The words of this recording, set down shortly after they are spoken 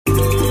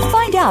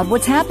out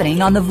what's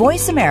happening on the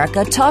Voice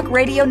America Talk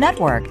Radio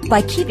Network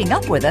by keeping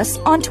up with us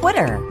on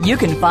Twitter. You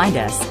can find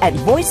us at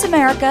Voice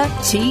America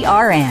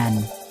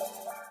TRN.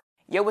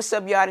 Yo, what's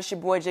up, y'all? It's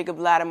your boy Jacob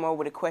Lattimore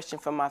with a question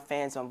from my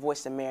fans on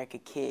Voice America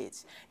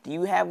Kids. Do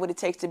you have what it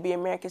takes to be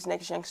America's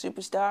next young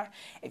superstar?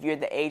 If you're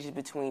the ages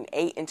between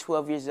 8 and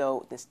 12 years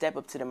old, then step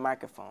up to the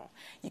microphone.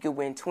 You could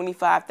win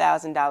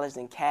 $25,000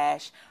 in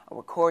cash, a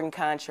recording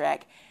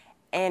contract,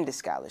 and a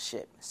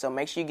scholarship. So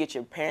make sure you get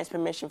your parents'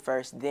 permission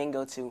first, then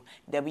go to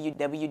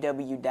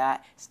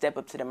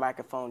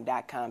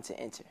www.stepuptothemicrophone.com to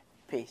enter.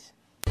 Peace.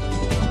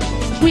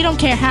 We don't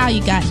care how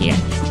you got here.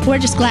 We're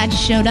just glad you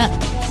showed up.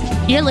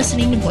 You're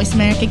listening to Voice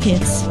America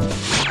Kids.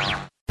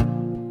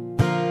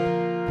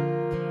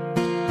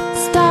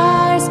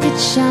 Stars could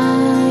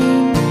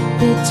shine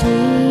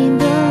between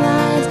the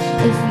lines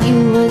if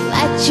you would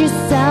let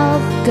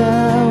yourself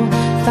go.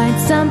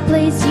 Find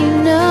someplace you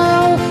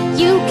know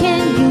you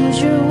can use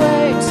your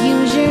words,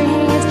 use your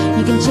hands.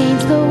 You can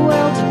change the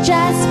world, you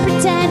just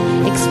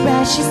pretend.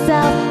 Express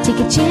yourself, take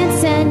a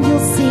chance and you'll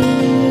see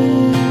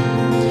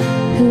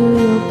who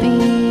you'll be.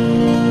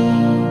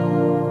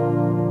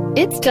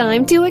 It's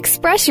time to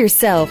express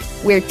yourself,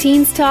 where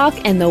teens talk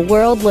and the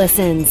world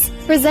listens.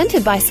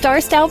 Presented by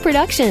Star Style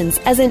Productions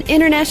as an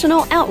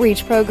international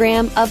outreach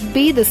program of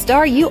Be the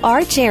Star You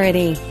Are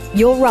charity.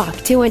 You'll rock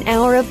to an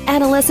hour of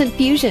adolescent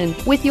fusion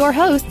with your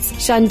hosts,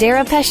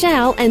 Shandera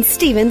Paschal and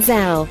Steven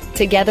Zhou,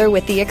 together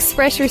with the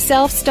Express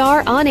Yourself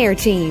Star on-air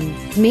team.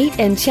 Meet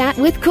and chat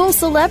with cool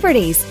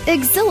celebrities,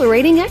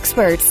 exhilarating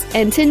experts,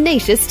 and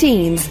tenacious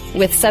teens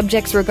with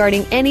subjects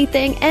regarding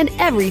anything and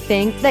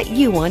everything that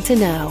you want to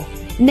know.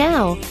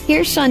 Now,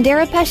 here's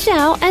Shandera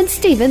Paschal and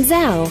Steven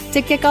Zhou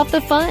to kick off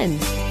the fun.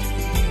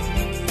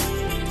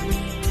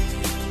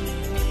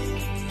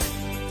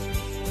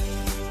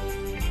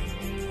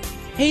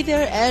 Hey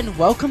there, and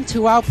welcome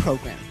to our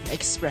program,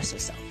 Express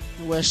Yourself.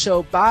 We're a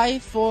show by,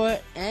 for,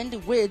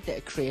 and with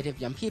creative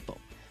young people.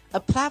 A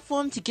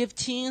platform to give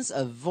teens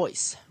a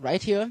voice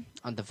right here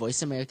on the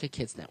Voice America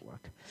Kids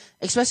Network.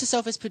 Express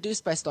Yourself is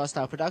produced by Star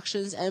Style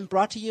Productions and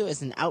brought to you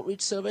as an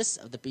outreach service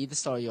of the Be the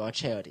Star You Are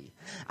charity.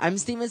 I'm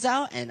Steven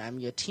Zhou, and I'm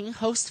your teen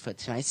host for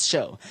tonight's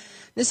show.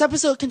 This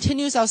episode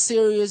continues our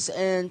series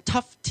in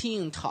tough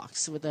teen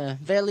talks with a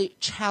very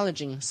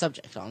challenging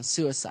subject on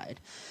suicide.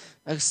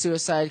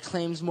 Suicide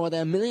claims more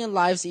than 1 million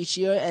lives each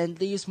year and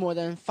leaves more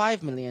than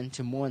 5 million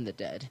to mourn the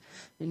dead.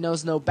 It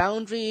knows no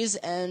boundaries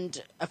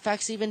and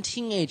affects even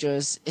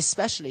teenagers,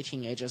 especially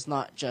teenagers,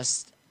 not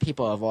just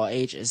people of all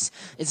ages.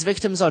 Its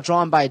victims are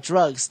drawn by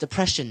drugs,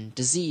 depression,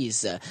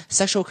 disease,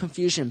 sexual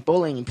confusion,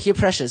 bullying, peer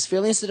pressures,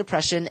 feelings of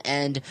depression,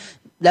 and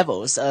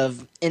levels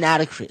of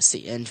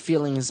inadequacy and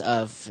feelings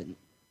of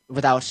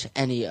without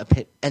any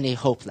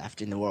hope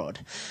left in the world.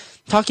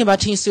 Talking about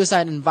teen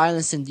suicide and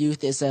violence in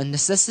youth is a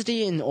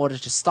necessity in order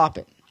to stop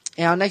it.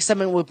 In our next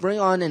segment, we'll bring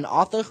on an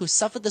author who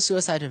suffered the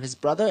suicide of his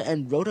brother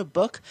and wrote a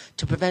book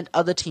to prevent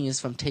other teens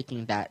from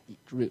taking that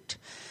route.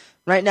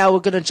 Right now, we're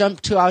going to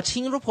jump to our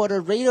teen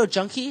reporter, Radio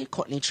Junkie,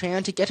 Courtney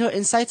Tran, to get her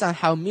insights on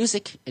how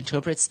music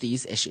interprets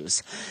these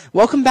issues.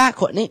 Welcome back,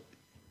 Courtney.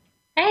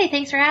 Hey,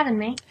 thanks for having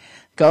me.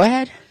 Go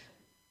ahead.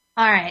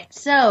 All right,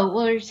 so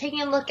we're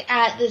taking a look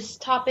at this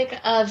topic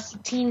of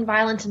teen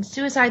violence and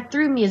suicide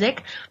through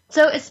music.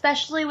 So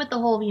especially with the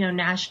whole,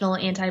 national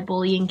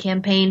anti-bullying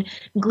campaign,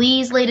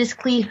 Glee's latest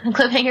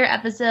cliffhanger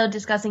episode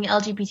discussing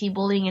LGBT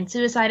bullying and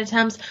suicide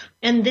attempts,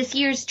 and this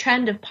year's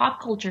trend of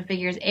pop culture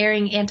figures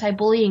airing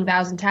anti-bullying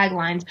vows and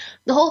taglines,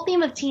 the whole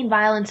theme of teen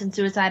violence and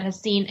suicide has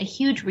seen a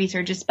huge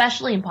resurge,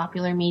 especially in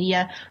popular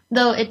media,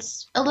 though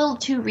it's a little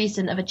too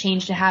recent of a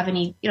change to have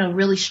any,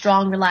 really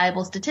strong,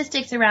 reliable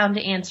statistics around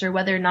to answer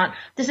whether or not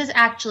this has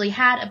actually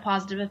had a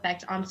positive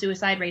effect on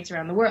suicide rates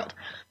around the world.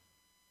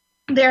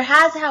 There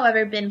has,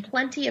 however, been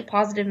plenty of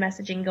positive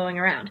messaging going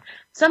around.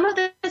 Some of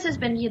this has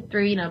been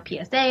through,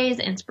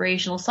 PSAs,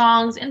 inspirational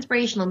songs,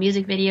 inspirational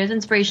music videos,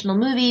 inspirational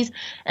movies,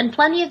 and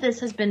plenty of this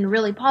has been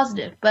really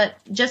positive. But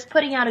just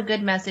putting out a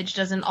good message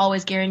doesn't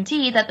always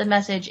guarantee that the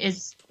message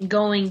is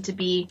going to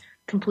be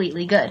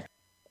completely good.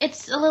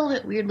 It's a little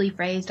bit weirdly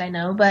phrased, I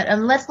know, but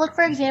let's look,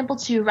 for example,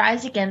 to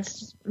Rise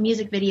Against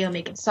music video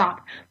Make It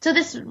Stop. So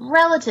this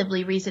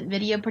relatively recent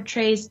video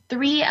portrays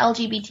 3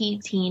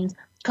 LGBT teens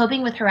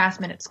coping with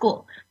harassment at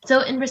school.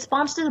 So in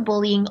response to the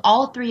bullying,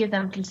 all 3 of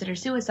them consider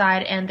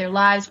suicide and their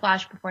lives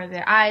flash before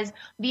their eyes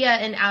via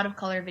an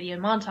out-of-color video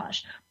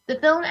montage. The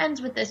film ends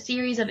with a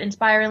series of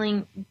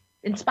inspiring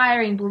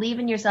believe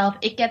in yourself,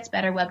 it gets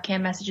better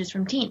webcam messages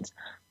from teens.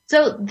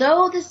 So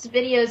though this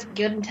video's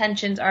good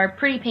intentions are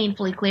pretty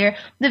painfully clear,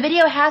 the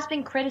video has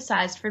been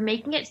criticized for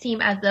making it seem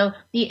as though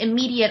the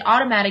immediate,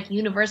 automatic,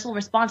 universal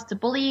response to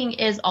bullying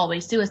is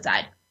always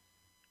suicide.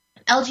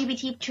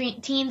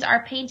 LGBT teens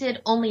are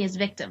painted only as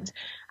victims.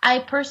 I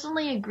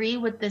personally agree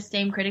with this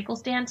same critical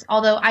stance,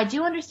 although I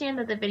do understand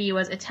that the video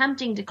was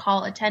attempting to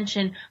call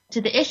attention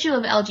to the issue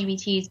of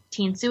LGBT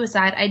teen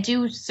suicide. I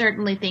do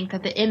certainly think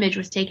that the image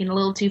was taken a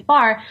little too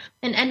far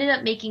and ended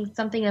up making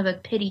something of a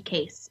pity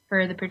case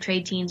for the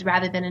portrayed teens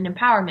rather than an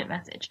empowerment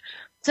message.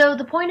 So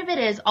the point of it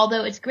is,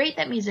 although it's great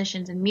that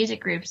musicians and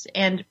music groups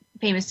and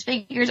famous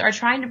figures are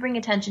trying to bring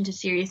attention to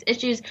serious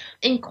issues,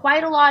 in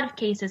quite a lot of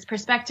cases,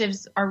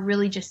 perspectives are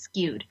really just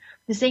skewed.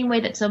 The same way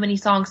that so many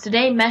songs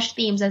today mesh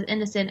themes as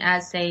innocent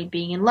as, say,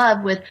 being in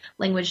love with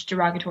language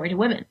derogatory to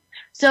women.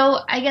 So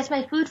I guess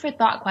my food for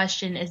thought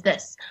question is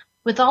this.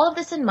 With all of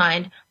this in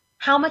mind,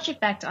 how much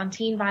effect on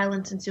teen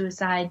violence and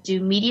suicide do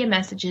media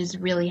messages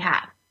really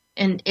have?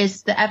 And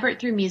is the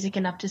effort through music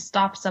enough to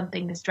stop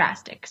something this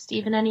drastic?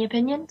 Stephen, any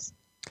opinions?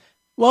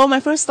 Well, my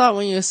first thought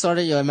when you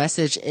started your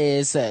message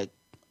is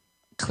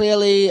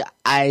clearly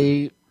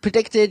I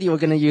predicted you were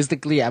going to use the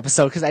Glee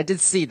episode because I did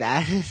see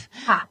that.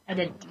 Ha, I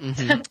didn't.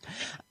 Mm-hmm.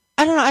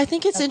 I don't know. I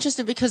think it's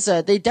interesting because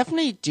they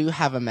definitely do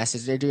have a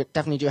message. They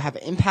definitely do have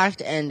an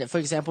impact. And, for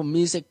example,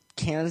 music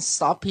can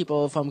stop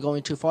people from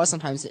going too far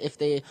sometimes if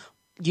they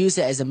use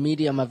it as a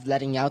medium of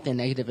letting out their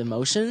negative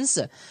emotions.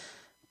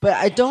 But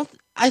I do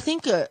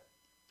think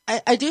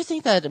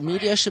that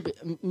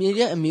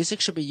media and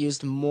music should be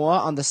used more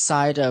on the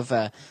side of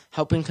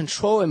helping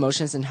control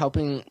emotions and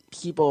helping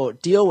people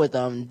deal with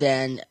them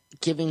than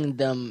giving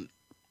them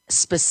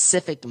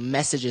specific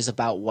messages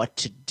about what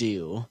to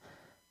do.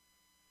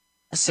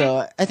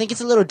 So I think it's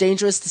a little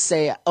dangerous to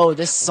say, oh,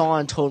 this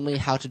song told me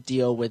how to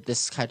deal with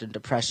this kind of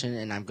depression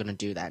and I'm going to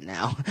do that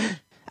now.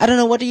 I don't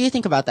know. What do you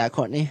think about that,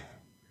 Courtney?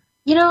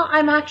 You know,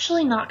 I'm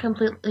actually not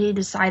completely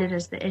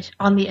decided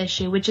on the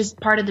issue, which is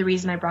part of the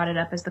reason I brought it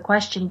up as the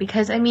question.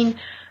 Because, I mean,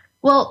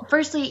 well,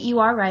 firstly, you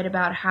are right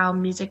about how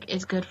music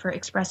is good for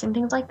expressing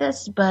things like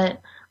this.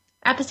 But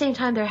at the same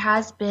time, there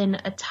has been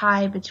a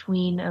tie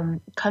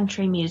between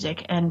country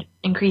music and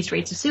increased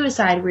rates of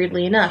suicide,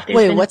 weirdly enough.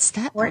 Wait, what's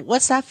that?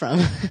 What's that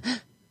from?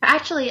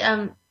 Actually,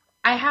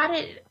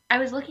 I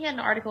was looking at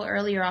an article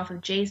earlier off of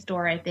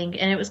JSTOR, I think,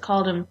 and it was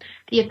called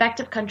The Effect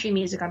of Country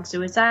Music on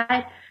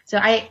Suicide. So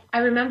I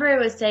remember it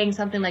was saying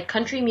something like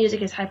country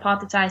music is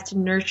hypothesized to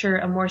nurture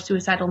a more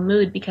suicidal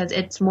mood because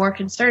it's more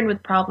concerned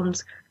with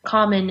problems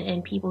common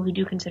in people who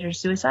do consider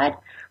suicide.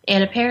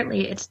 And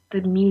apparently it's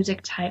the music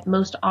type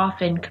most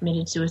often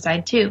committed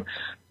suicide too.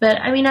 But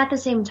I mean, at the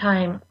same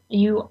time,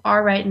 you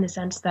are right in the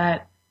sense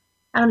that,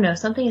 I don't know,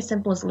 something as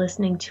simple as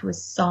listening to a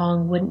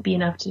song wouldn't be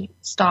enough to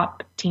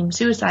stop teen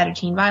suicide or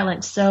teen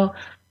violence. So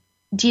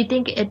do you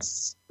think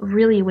it's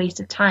really a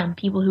waste of time?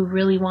 People who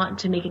really want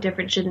to make a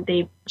difference,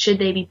 should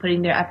they be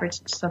putting their efforts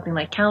into something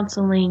like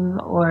counseling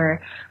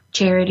or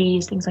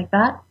charities, things like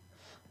that?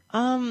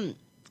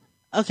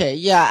 Okay,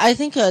 yeah, I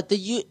think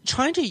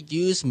trying to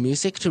use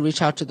music to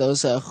reach out to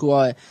those who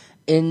are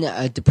in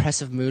a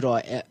depressive mood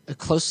or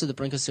close to the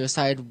brink of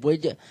suicide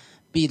would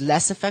be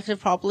less effective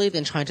probably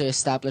than trying to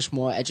establish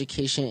more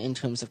education in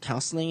terms of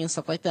counseling and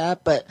stuff like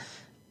that. But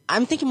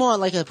I'm thinking more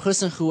like a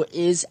person who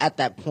is at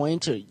that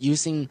point or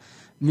using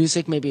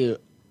music, maybe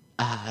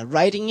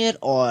writing it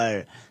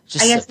or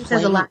just I guess this is a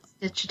playing.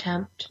 last-ditch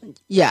attempt.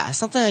 Yeah,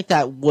 something like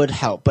that would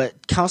help.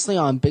 But counseling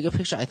on a bigger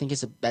picture, I think,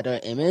 is a better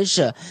image.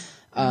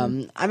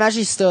 I'm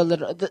actually still a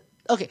little...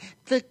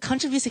 The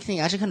country music thing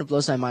actually kind of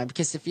blows my mind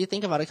because if you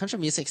think about it, country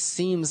music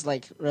seems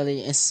like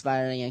really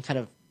inspiring and kind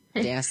of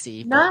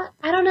dancey. I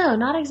don't know,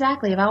 not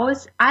exactly.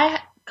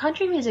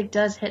 Country music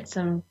does hit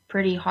some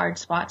pretty hard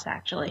spots,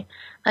 actually.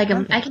 Like,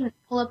 okay. I can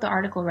pull up the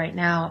article right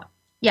now.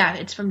 Yeah,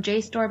 it's from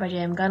JSTOR by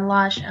J.M.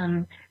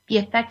 Gunlosh. The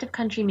Effect of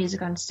Country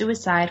Music on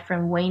Suicide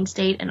from Wayne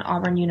State and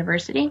Auburn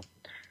University.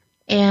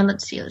 And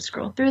let's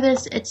scroll through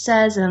this. It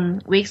says,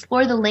 we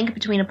explore the link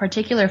between a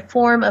particular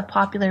form of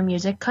popular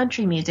music,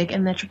 country music,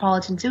 and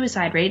metropolitan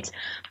suicide rates.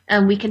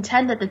 We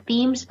contend that the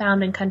themes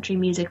found in country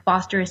music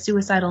foster a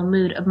suicidal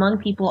mood among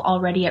people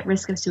already at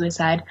risk of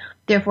suicide.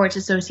 Therefore, it's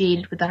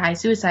associated with a high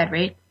suicide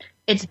rate.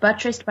 It's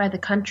buttressed by the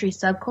country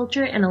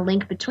subculture and a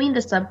link between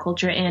the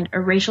subculture and a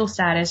racial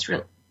status.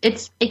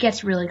 It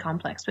gets really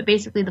complex. But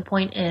basically the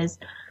point is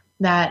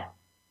that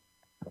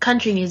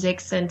country music,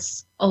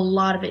 since a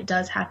lot of it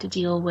does have to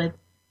deal with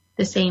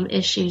the same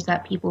issues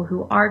that people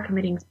who are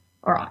committing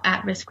or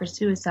at risk for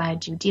suicide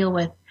do deal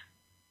with,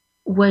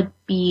 would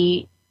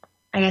be,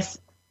 I guess,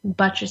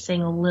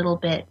 buttressing a little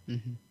bit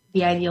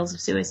the ideals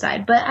of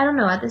suicide. But I don't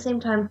know, at the same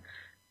time,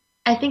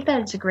 I think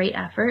that it's a great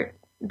effort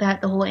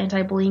that the whole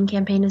anti-bullying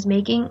campaign is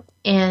making,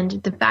 and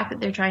the fact that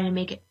they're trying to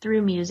make it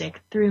through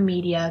music, through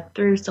media,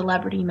 through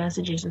celebrity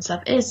messages and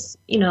stuff is,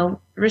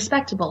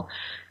 respectable.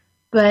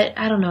 But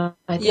I don't know.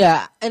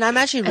 Yeah, and I'm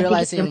actually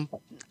realizing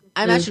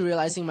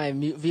my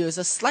views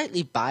are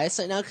slightly biased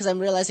right now because I'm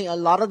realizing a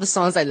lot of the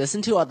songs I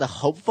listen to are the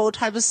hopeful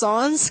type of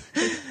songs.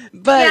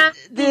 But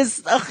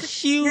there's a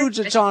huge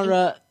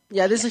genre.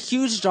 Yeah, there's a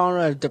huge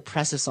genre of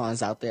depressive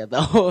songs out there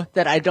though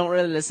that I don't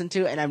really listen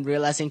to, and I'm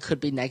realizing could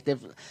be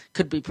negative,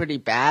 could be pretty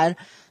bad.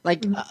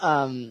 Like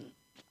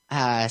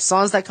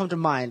songs that come to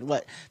mind,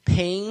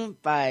 "Pain"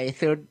 by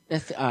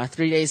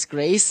 3 Days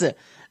Grace.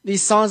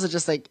 These songs are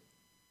just like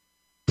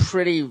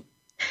pretty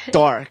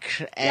dark,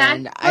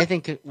 and I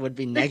think it would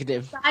be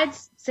negative. I'd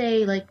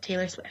say like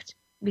Taylor Swift,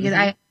 because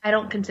I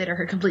don't consider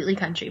her completely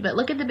country, but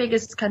look at the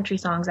biggest country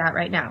songs out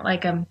right now,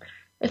 like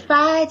If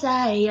I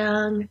Die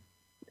Young.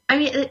 I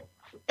mean,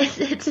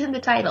 It's in the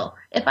title.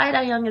 If I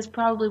Die Young is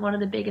probably one of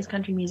the biggest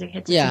country music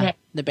hits today.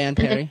 The band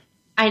Perry.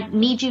 I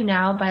Need You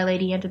Now by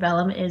Lady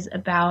Antebellum is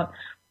about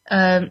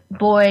a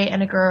boy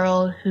and a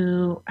girl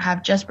who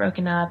have just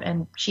broken up,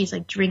 and she's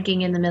like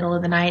drinking in the middle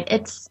of the night.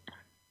 It's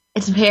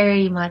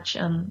very much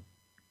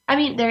I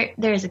mean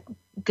there is a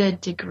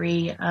good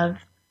degree of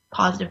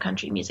positive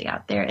country music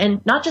out there,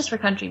 and not just for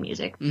country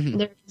music.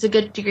 There's a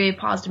good degree of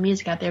positive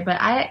music out there, but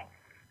I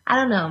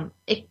don't know.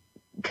 It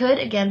could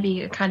again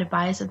be a kind of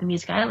bias of the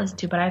music I listen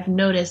to, but I've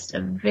noticed a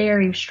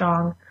very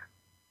strong,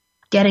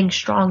 getting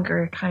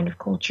stronger kind of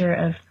culture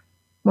of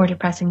more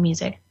depressing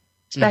music,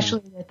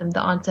 especially with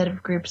the onset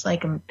of groups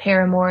like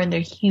Paramore and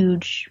their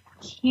huge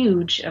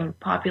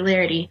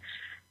popularity.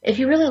 If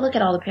you really look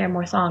at all the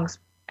Paramore songs,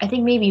 I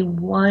think maybe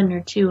 1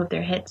 or 2 of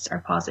their hits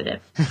are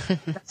positive.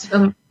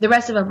 The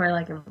rest of them are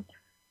like,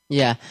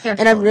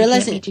 and I'm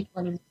realizing,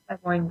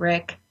 Boring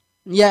Brick.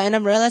 Yeah, and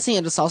I'm realizing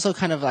it's also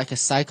kind of like a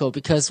cycle,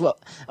 because what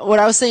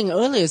I was saying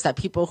earlier is that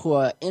people who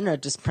are in a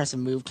depressive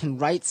mood can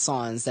write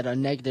songs that are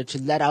negative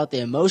to let out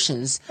their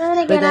emotions,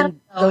 but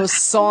then those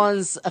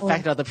songs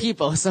affect other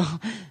people. So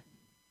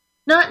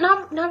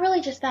not really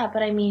just that,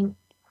 but I mean,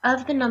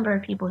 of the number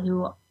of people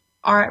who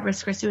are at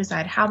risk for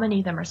suicide, how many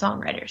of them are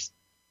songwriters?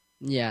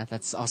 Yeah,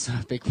 that's also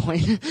a big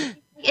point.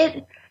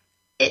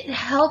 It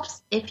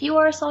helps if you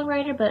are a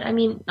songwriter, but I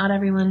mean, not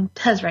everyone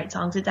does write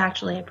songs. It's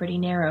actually a pretty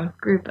narrow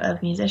group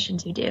of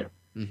musicians who do.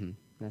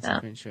 That's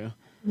pretty true.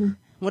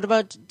 What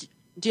about,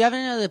 do you have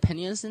any other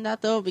opinions in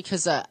that, though?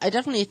 Because I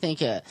definitely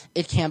think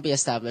it can be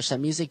established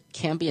that music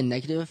can be a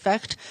negative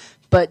effect,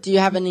 but do you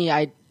have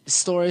any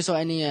stories or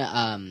any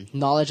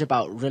knowledge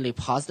about really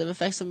positive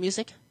effects of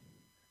music?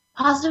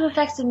 Positive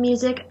effects of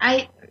music,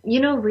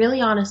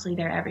 really honestly,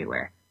 they're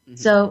everywhere.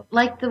 So,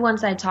 like the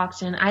ones I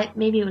talked in,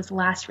 maybe it was the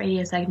last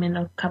radio segment,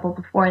 a couple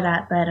before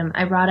that, but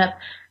I brought up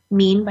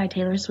Mean by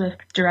Taylor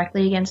Swift,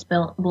 directly against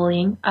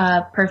bullying.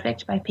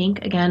 Perfect by Pink,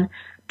 again,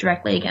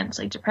 directly against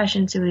like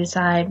depression,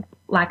 suicide,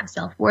 lack of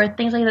self-worth,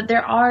 things like that.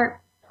 There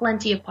are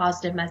plenty of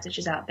positive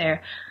messages out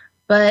there,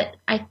 but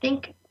I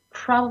think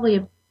probably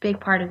a big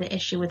part of the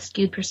issue with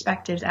skewed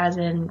perspectives, as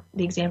in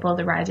the example of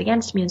the Rise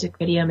Against music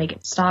video, Make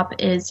It Stop,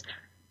 is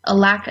a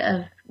lack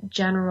of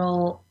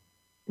general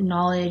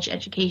knowledge,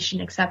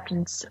 education,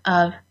 acceptance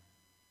of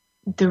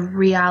the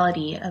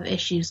reality of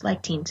issues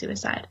like teen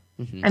suicide.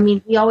 I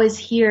mean, we always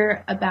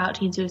hear about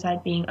teen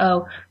suicide being,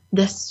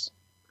 this,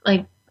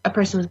 like, a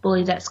person was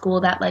bullied at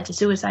school, that led to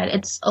suicide.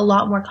 It's a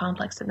lot more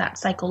complex than that,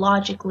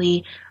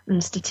 psychologically,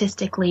 and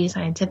statistically,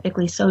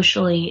 scientifically,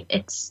 socially.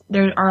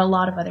 There are a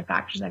lot of other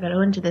factors that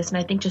go into this, and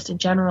I think just a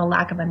general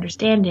lack of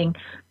understanding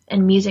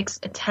and music's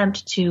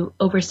attempt to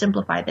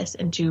oversimplify this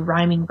into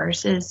rhyming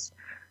verses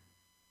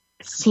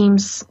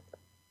seems,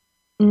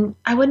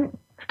 I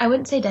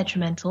wouldn't say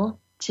detrimental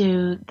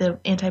to the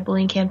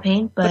anti-bullying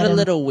campaign, but a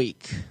little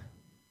weak.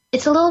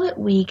 It's a little bit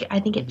weak.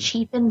 I think it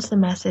cheapens the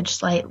message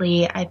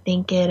slightly. I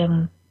think it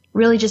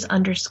really just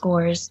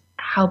underscores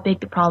how big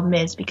the problem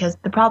is, because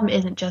the problem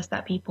isn't just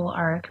that people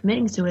are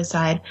committing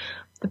suicide.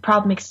 The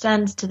problem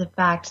extends to the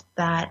fact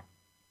that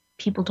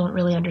people don't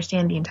really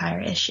understand the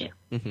entire issue.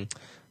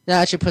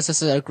 That actually puts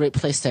us at a great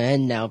place to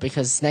end now,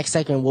 because next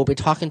segment we'll be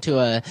talking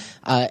to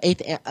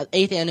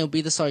eighth annual Be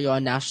the Star You Are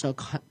National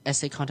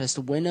Essay Contest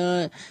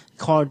winner,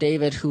 Carl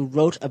David, who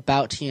wrote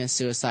about teen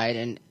suicide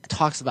and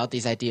talks about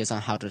these ideas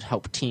on how to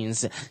help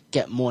teens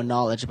get more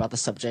knowledge about the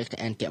subject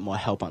and get more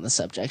help on the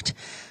subject.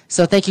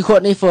 So thank you,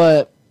 Courtney,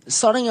 for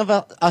starting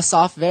us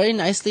off very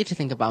nicely to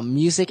think about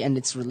music and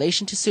its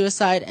relation to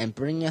suicide, and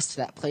bringing us to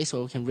that place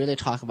where we can really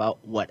talk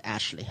about what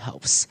actually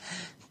helps.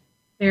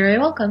 You're very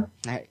welcome.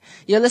 All right.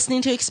 You're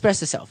listening to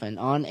Express Yourself, an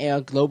on-air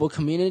global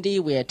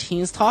community where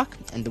teens talk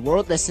and the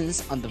world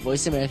listens on the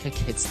Voice America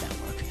Kids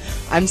Network.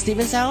 I'm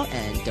Stephen Zhou,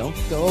 and don't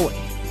go away.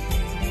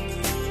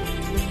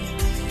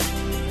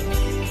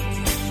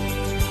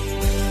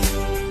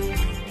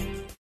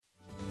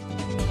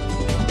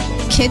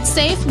 Kids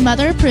safe,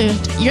 mother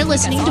approved. You're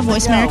listening to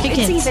Voice America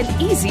Kids. It's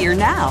even easier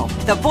now.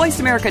 The Voice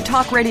America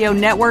Talk Radio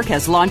Network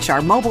has launched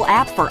our mobile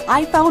app for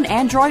iPhone,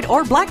 Android,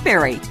 or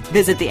BlackBerry.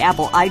 Visit the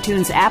Apple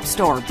iTunes App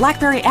Store,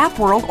 BlackBerry App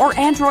World, or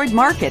Android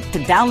Market to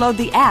download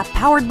the app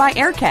powered by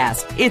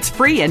Aircast. It's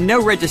free and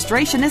no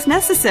registration is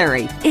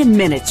necessary. In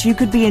minutes, you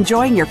could be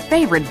enjoying your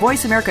favorite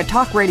Voice America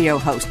Talk Radio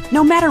host,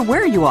 no matter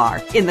where you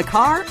are. In the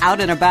car,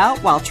 out and about,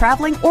 while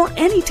traveling, or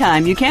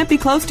anytime you can't be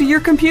close to your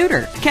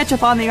computer. Catch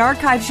up on the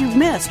archives you've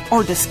missed,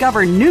 or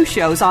discover new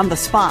shows on the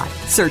spot.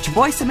 Search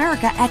Voice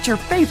America at your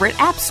favorite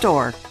app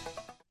store.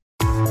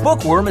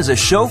 Bookworm is a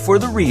show for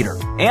the reader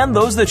and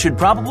those that should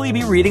probably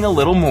be reading a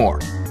little more.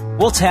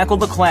 We'll tackle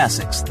the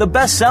classics, the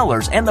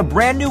bestsellers, and the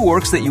brand new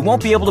works that you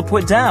won't be able to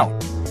put down.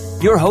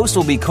 Your host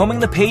will be combing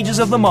the pages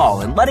of them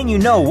all and letting you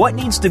know what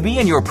needs to be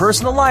in your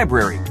personal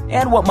library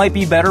and what might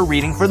be better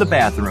reading for the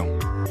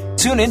bathroom.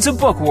 Tune in to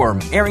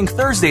Bookworm, airing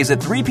Thursdays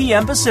at 3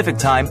 p.m. Pacific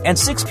Time and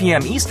 6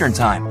 p.m. Eastern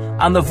Time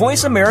on the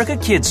Voice America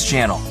Kids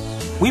channel.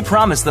 We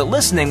promise that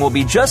listening will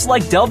be just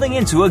like delving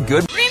into a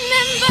good...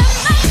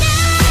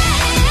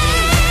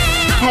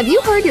 Have Have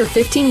you heard your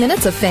 15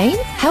 minutes of fame?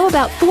 How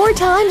about 4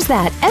 times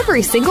that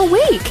every single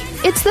week?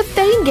 It's the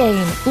Fame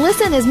Game.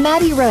 Listen as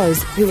Maddie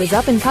Rose, who is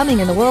up and coming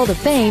in the world of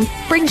fame,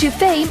 brings you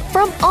fame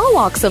from all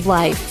walks of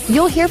life.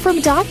 You'll hear from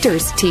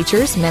doctors,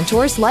 teachers,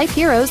 mentors, life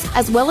heroes,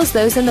 as well as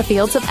those in the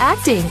fields of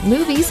acting,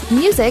 movies,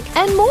 music,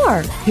 and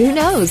more. Who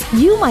knows?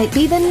 You might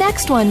be the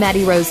next one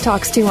Maddie Rose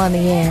talks to on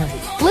the air.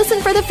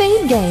 Listen for the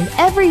Fame Game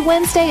every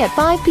Wednesday at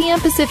 5 p.m.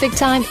 Pacific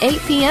Time, 8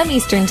 p.m.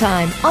 Eastern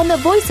Time on the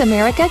Voice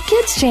America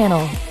Kids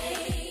channel.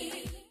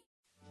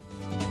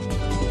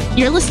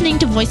 You're listening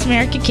to Voice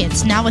America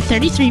Kids, now with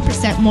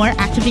 33% more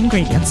active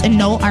ingredients and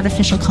no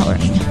artificial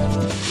coloring.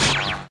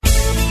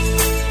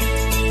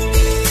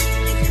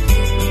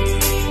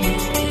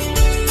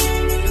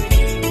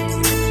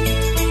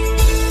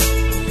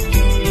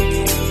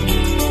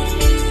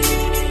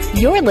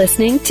 You're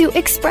listening to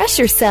Express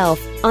Yourself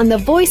on the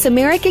Voice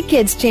America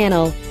Kids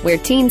channel, where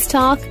teens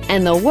talk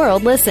and the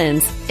world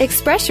listens.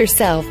 Express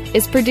Yourself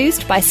is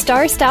produced by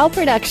Star Style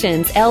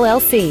Productions,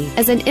 LLC,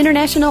 as an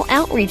international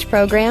outreach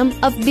program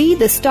of Be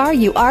the Star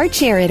You Are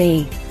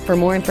charity. For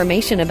more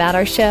information about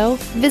our show,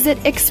 visit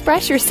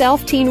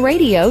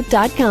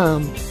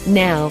expressyourselfteenradio.com.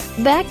 Now,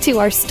 back to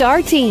our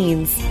star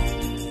teens.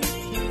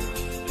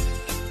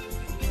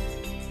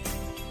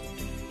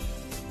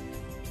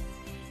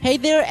 Hey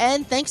there,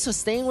 and thanks for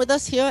staying with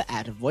us here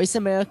at Voice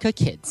America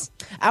Kids.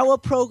 Our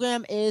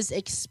program is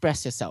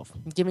Express Yourself,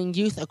 giving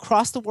youth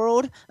across the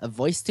world a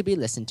voice to be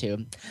listened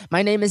to.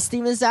 My name is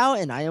Steven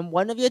Zhou, and I am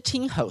one of your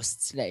teen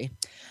hosts today.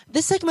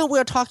 This segment,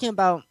 we're talking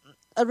about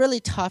a really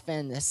tough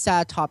and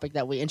sad topic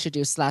that we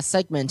introduced last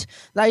segment,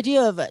 the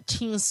idea of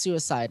teen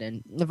suicide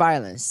and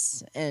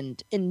violence.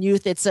 And in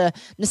youth, it's a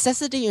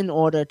necessity in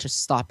order to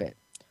stop it.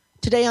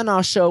 Today on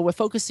our show, we're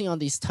focusing on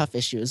these tough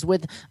issues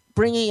with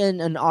bringing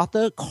in an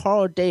author,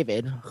 Carl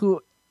David,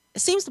 who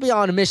seems to be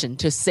on a mission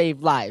to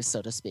save lives,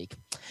 so to speak.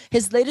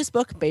 His latest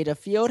book, Beta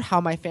Field, How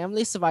My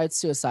Family Survived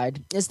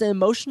Suicide, is the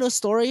emotional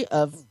story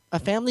of a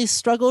family's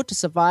struggle to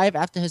survive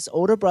after his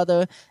older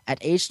brother, at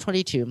age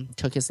 22,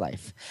 took his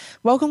life.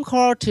 Welcome,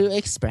 Carl, to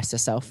Express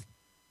Yourself.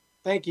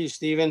 Thank you,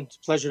 Stephen. It's a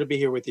pleasure to be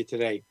here with you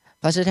today.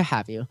 Pleasure to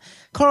have you.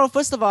 Carl,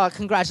 first of all,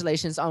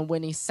 congratulations on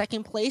winning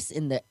second place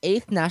in the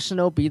 8th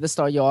National Be the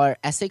Star You Are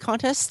essay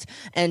contest.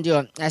 And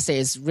your essay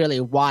is really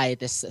why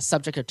this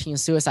subject of teen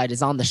suicide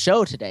is on the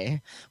show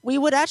today. We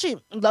would actually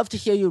love to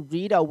hear you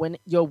read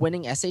your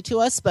winning essay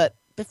to us, but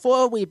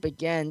before we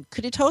begin,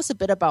 could you tell us a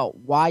bit about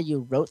why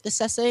you wrote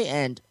this essay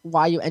and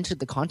why you entered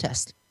the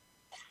contest?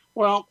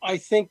 Well, I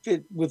think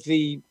that with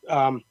the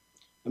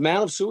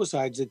amount of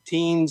suicides that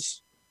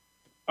teens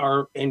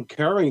are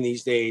incurring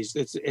these days,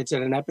 it's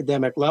at an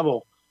epidemic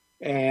level,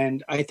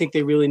 and I think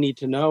they really need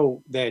to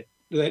know that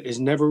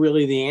is never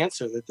really the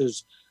answer, that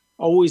there's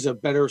always a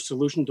better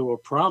solution to a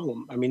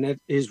problem. I mean, that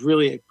is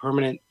really a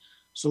permanent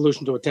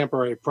solution to a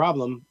temporary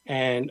problem,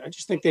 and I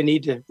just think they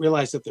need to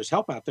realize that there's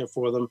help out there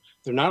for them.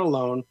 They're not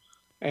alone,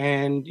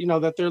 and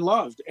that they're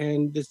loved,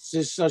 and this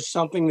is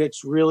something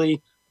that's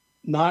really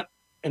not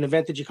an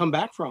event that you come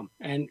back from,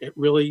 and it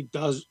really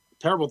does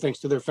terrible things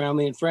to their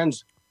family and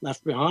friends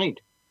left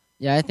behind.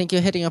 Yeah, I think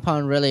you're hitting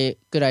upon a really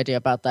good idea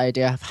about the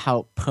idea of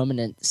how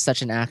permanent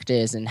such an act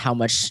is and how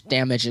much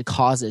damage it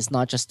causes,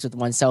 not just to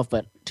oneself,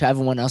 but to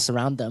everyone else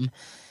around them.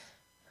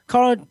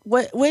 Carl,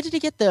 where did you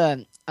get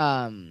the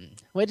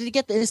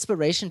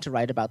inspiration to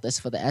write about this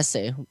for the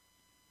essay?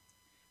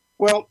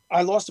 Well,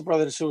 I lost a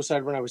brother to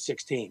suicide when I was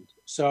 16.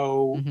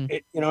 So,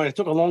 it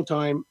took a long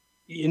time.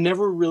 You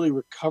never really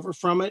recover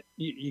from it.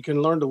 You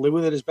can learn to live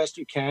with it as best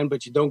you can,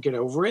 but you don't get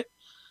over it.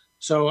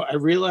 So I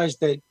realized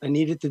that I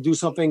needed to do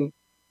something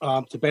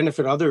to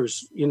benefit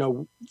others,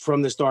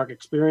 from this dark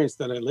experience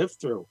that I lived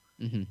through.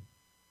 Mm-hmm.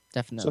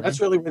 Definitely. So that's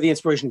really where the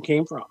inspiration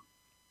came from.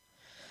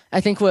 I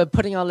think we're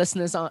putting our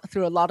listeners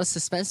through a lot of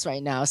suspense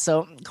right now.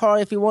 So, Carl,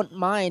 if you won't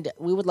mind,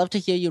 we would love to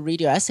hear you read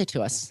your essay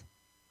to us.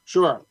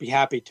 Sure, be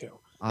happy to.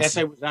 Awesome. The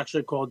essay was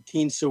actually called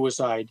Teen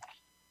Suicide,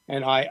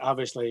 and I,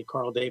 obviously,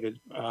 Carl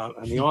David,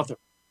 I'm the author.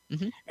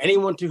 Mm-hmm.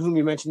 Anyone to whom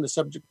you mention the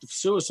subject of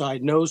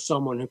suicide knows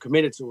someone who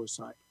committed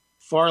suicide,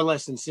 far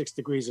less than 6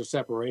 degrees of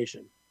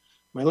separation.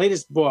 My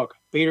latest book,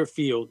 Beta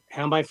Field,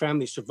 How My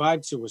Family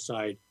Survived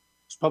Suicide,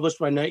 was published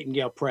by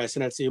Nightingale Press,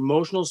 and it's the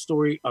emotional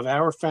story of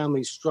our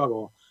family's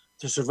struggle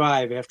to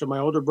survive after my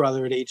older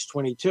brother at age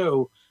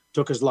 22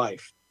 took his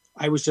life.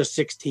 I was just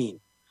 16.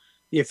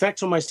 The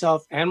effects on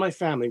myself and my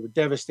family were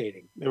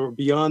devastating. They were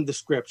beyond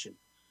description.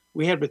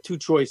 We had but 2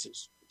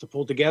 choices, to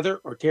pull together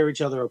or tear each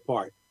other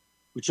apart.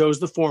 We chose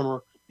the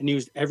former and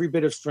used every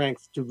bit of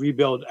strength to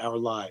rebuild our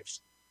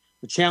lives.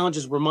 The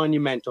challenges were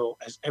monumental,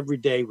 as every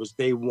day was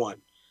day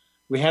one.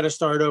 We had to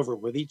start over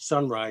with each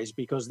sunrise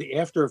because the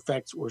after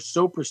effects were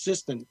so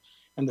persistent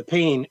and the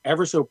pain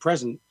ever so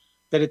present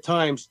that at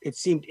times it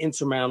seemed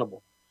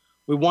insurmountable.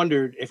 We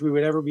wondered if we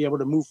would ever be able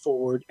to move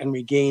forward and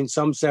regain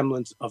some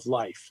semblance of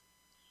life.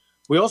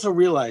 We also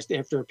realized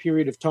after a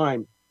period of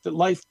time that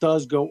life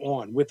does go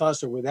on with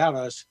us or without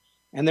us,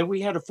 and that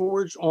we had to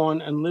forge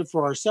on and live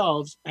for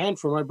ourselves and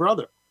for my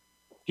brother.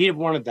 He'd have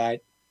wanted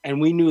that, and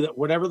we knew that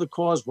whatever the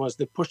cause was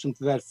that pushed him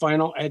to that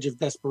final edge of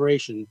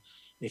desperation,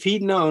 if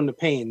he'd known the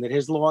pain that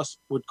his loss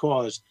would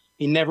cause,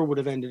 he never would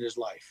have ended his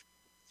life.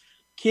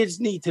 Kids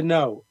need to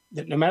know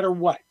that no matter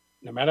what,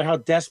 no matter how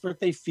desperate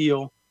they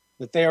feel,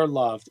 that they are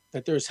loved,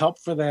 that there's help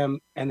for them,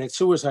 and that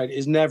suicide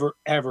is never,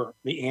 ever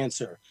the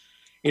answer.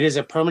 It is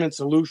a permanent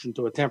solution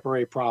to a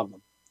temporary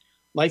problem.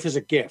 Life is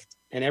a gift,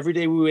 and every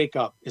day we wake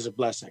up is a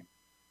blessing.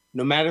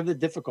 No matter the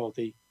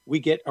difficulty, we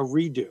get a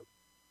redo.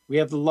 We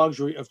have the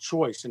luxury of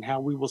choice in how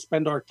we will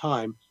spend our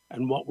time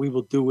and what we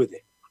will do with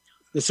it.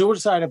 The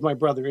suicide of my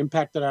brother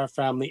impacted our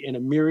family in a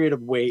myriad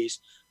of ways,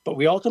 but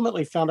we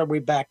ultimately found our way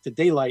back to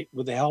daylight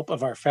with the help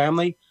of our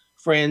family,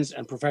 friends,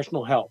 and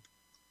professional help.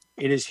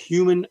 It is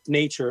human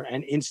nature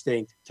and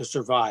instinct to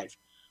survive.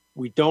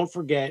 We don't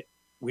forget,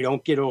 we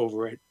don't get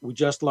over it. We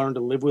just learn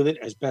to live with it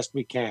as best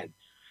we can.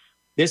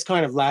 This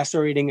kind of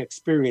lacerating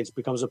experience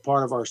becomes a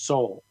part of our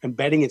soul,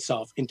 embedding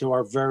itself into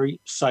our very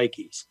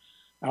psyches.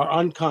 Our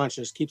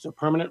unconscious keeps a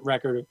permanent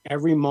record of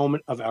every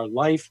moment of our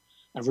life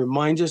and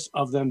reminds us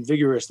of them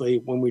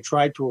vigorously when we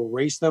try to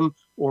erase them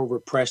or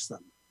repress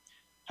them.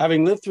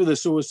 Having lived through the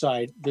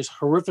suicide, this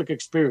horrific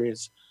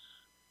experience,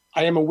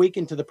 I am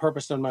awakened to the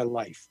purpose of my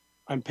life.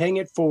 I'm paying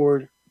it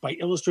forward by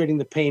illustrating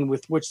the pain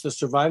with which the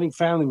surviving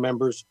family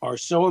members are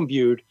so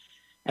imbued,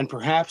 and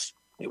perhaps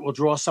it will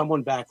draw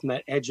someone back from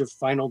that edge of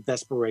final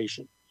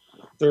desperation.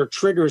 There are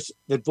triggers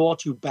that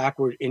vault you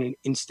backward in an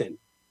instant.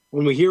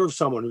 When we hear of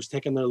someone who's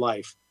taken their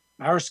life,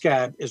 our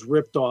scab is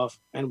ripped off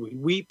and we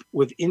weep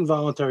with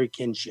involuntary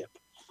kinship.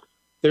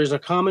 There's a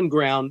common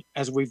ground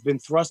as we've been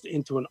thrust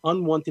into an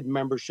unwanted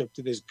membership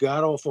to this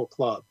god-awful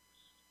club.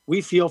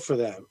 We feel for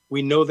them.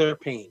 We know their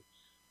pain.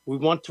 We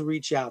want to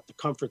reach out to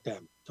comfort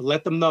them, to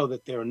let them know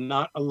that they're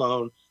not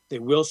alone. They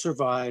will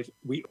survive.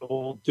 We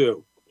all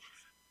do.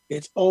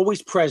 It's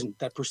always present,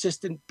 that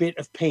persistent bit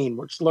of pain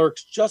which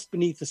lurks just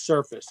beneath the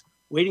surface,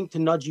 waiting to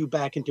nudge you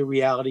back into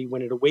reality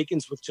when it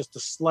awakens with just the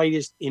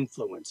slightest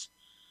influence.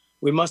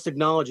 We must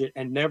acknowledge it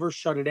and never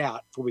shut it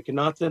out, for we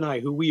cannot deny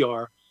who we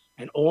are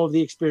and all of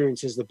the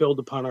experiences that build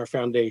upon our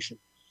foundation.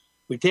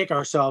 We take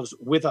ourselves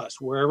with us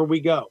wherever we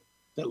go.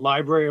 That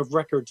library of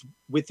records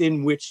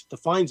within which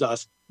defines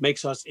us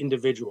makes us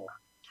individual.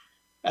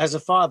 As a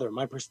father,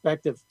 my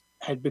perspective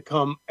had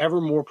become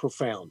ever more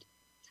profound.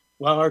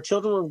 While our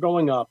children were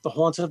growing up, the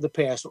haunts of the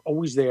past were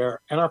always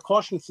there, and our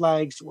caution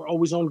flags were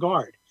always on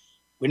guard.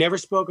 We never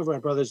spoke of my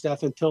brother's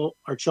death until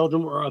our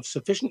children were of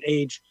sufficient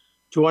age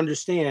to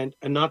understand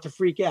and not to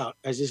freak out,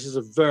 as this is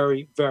a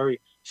very, very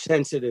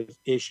sensitive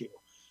issue.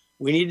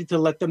 We needed to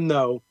let them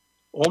know,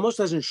 almost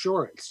as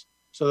insurance,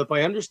 so that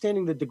by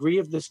understanding the degree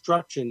of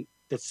destruction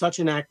that such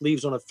an act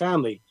leaves on a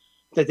family,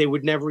 that they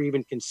would never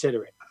even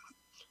consider it.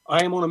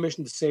 I am on a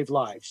mission to save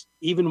lives,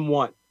 even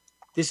one.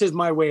 This is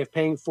my way of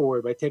paying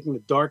forward by taking the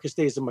darkest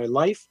days of my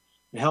life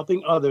and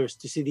helping others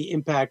to see the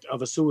impact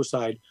of a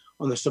suicide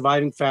on the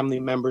surviving family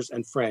members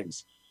and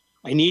friends.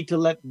 I need to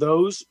let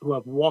those who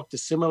have walked a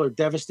similar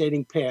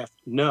devastating path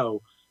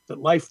know that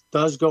life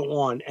does go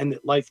on and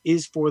that life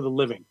is for the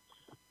living.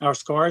 Our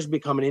scars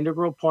become an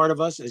integral part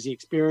of us as the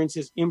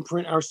experiences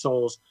imprint our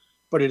souls,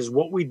 but it is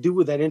what we do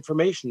with that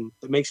information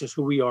that makes us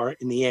who we are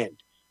in the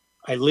end.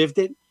 I lived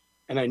it,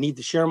 and I need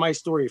to share my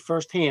story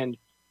firsthand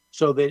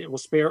so that it will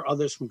spare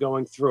others from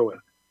going through it.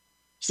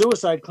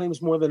 Suicide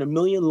claims more than 1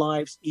 million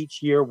lives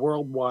each year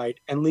worldwide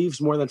and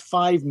leaves more than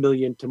 5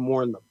 million to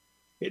mourn them.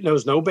 It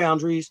knows no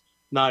boundaries,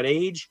 not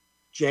age,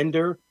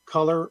 gender,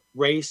 color,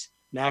 race,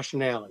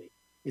 nationality.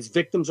 Its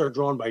victims are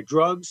drawn by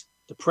drugs,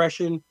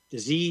 depression,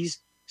 disease,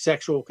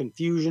 sexual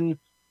confusion,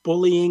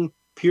 bullying,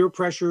 peer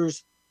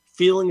pressures,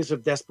 feelings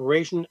of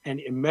desperation, and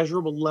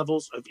immeasurable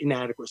levels of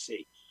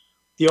inadequacy.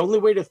 The only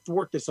way to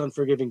thwart this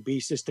unforgiving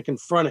beast is to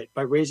confront it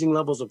by raising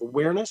levels of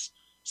awareness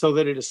so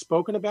that it is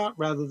spoken about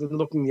rather than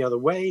looking the other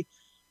way,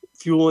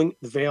 fueling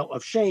the veil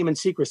of shame and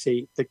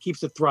secrecy that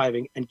keeps it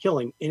thriving and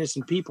killing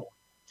innocent people.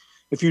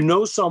 If you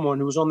know someone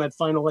who is on that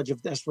final edge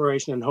of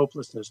desperation and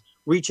hopelessness,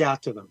 reach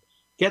out to them.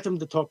 Get them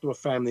to talk to a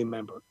family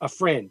member, a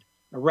friend,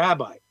 a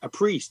rabbi, a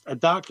priest, a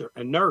doctor,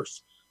 a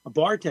nurse, a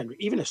bartender,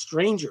 even a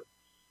stranger.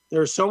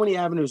 There are so many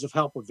avenues of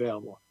help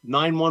available.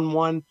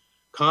 911,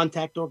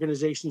 contact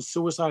organizations,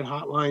 suicide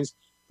hotlines.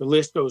 The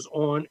list goes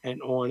on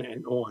and on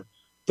and on.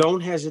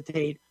 Don't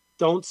hesitate.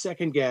 Don't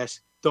second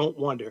guess. Don't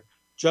wonder.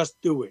 Just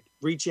do it.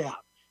 Reach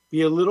out.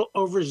 Be a little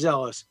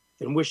overzealous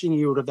than wishing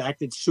you would have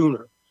acted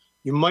sooner.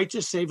 You might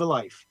just save a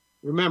life.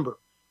 Remember,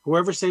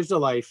 whoever saves a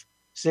life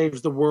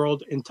saves the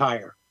world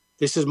entire.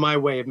 This is my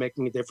way of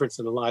making a difference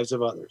in the lives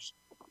of others.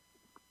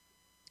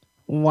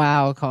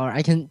 Wow, Carl.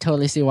 I can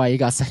totally see why you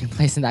got second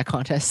place in that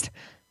contest.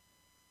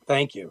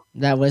 Thank you.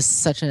 That was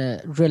such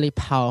a really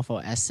powerful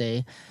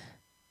essay.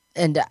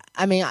 And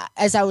I mean,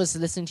 as I was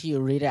listening to you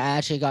read it, I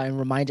actually got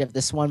reminded of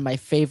this one of my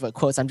favorite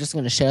quotes. I'm just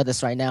going to share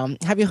this right now.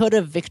 Have you heard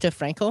of Viktor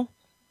Frankl?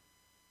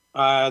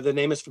 The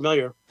name is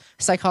familiar.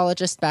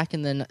 Psychologist back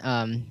in the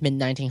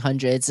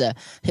mid-1900s.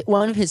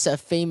 One of his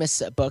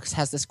famous books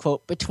has this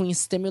quote, "Between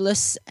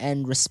stimulus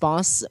and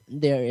response,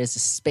 there is a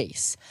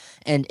space.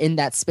 And in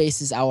that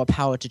space is our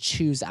power to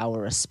choose our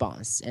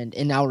response. And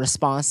in our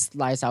response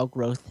lies our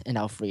growth and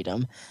our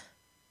freedom."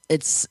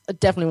 It's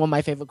definitely one of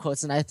my favorite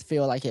quotes, and I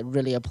feel like it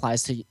really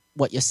applies to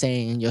what you're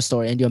saying in your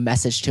story and your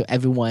message to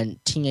everyone,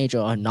 teenager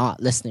or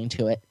not, listening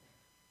to it.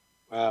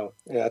 Wow.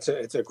 Yeah,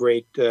 it's a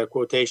great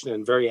quotation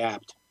and very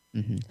apt.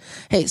 Mm-hmm.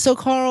 Hey, so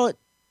Carl,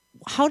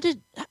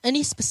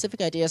 any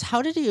specific ideas,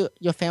 how did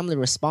your family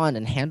respond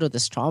and handle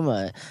this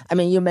trauma? I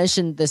mean, you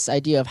mentioned this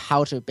idea of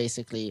how to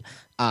basically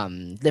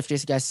lift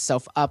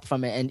yourself up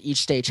from it, and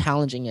each day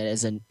challenging it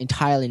is an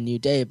entirely new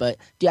day, but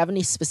do you have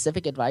any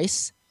specific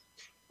advice?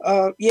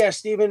 Yeah,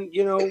 Stephen,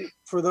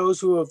 for those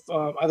who have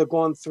either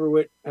gone through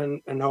it,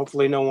 and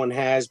hopefully no one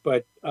has,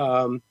 but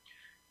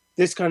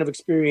this kind of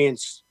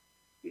experience,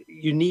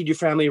 you need your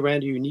family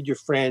around you, you need your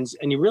friends,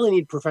 and you really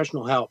need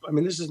professional help. I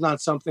mean, this is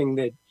not something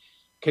that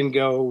can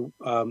go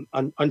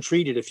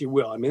untreated, if you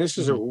will. I mean, this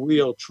is a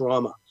real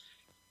trauma.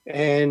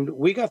 And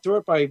we got through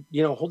it by,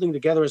 holding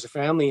together as a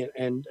family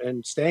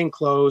and staying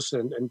close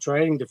and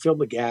trying to fill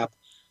the gap.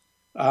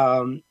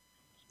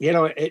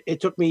 It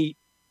took me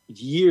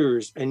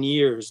years and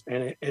years.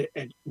 And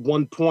at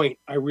one point,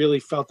 I really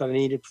felt that I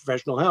needed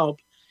professional help.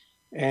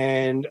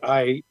 And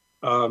I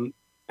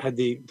had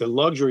the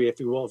luxury, if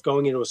you will, of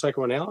going into a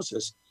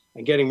psychoanalysis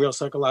and getting real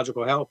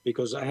psychological help,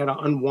 because I had to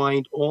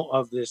unwind all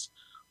of this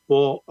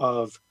ball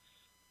of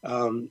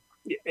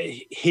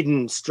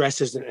hidden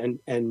stresses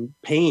and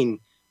pain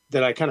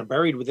that I kind of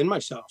buried within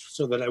myself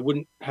so that I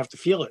wouldn't have to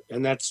feel it.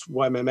 And that's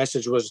why my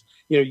message was,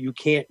 you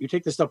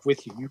take this stuff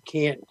with you. You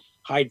can't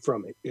hide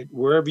from it.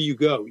 Wherever you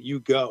go,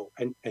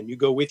 and you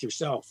go with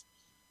yourself.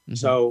 Mm-hmm.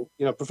 So,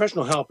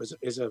 professional help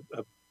is a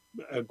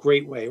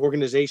great way.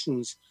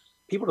 Organizations,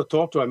 people to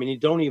talk to. I mean, you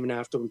don't even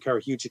have to incur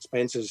huge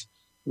expenses,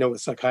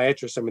 with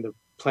psychiatrists. I mean, there are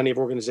plenty of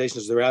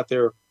organizations that are out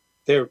there.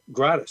 They're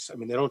gratis. I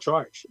mean, they don't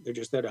charge. They're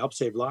just there to help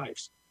save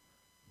lives.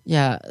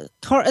 Yeah,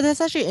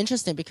 that's actually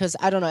interesting because,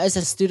 I don't know, as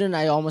a student,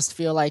 I almost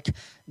feel like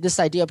this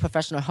idea of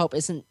professional help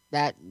isn't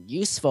that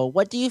useful.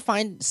 What do you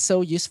find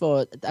so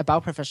useful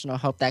about professional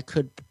help that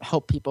could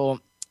help people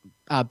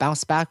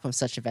bounce back from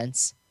such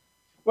events?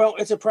 Well,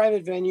 it's a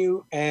private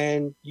venue,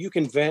 and you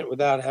can vent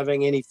without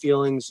having any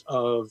feelings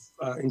of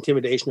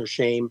intimidation or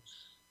shame.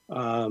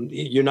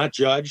 You're not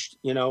judged.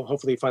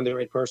 Hopefully you find the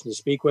right person to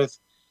speak with.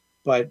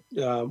 But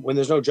when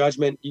there's no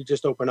judgment, you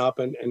just open up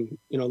and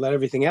let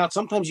everything out.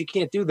 Sometimes you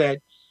can't do that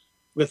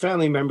with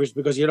family members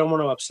because you don't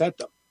want to upset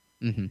them.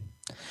 Mm-hmm.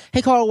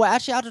 Hey, Carl, we're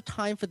actually out of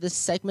time for this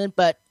segment,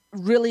 but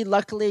really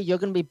luckily you're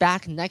going to be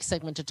back next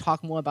segment to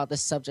talk more about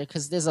this subject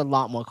because there's a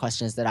lot more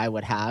questions that I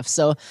would have.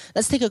 So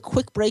let's take a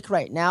quick break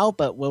right now,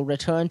 but we'll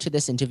return to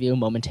this interview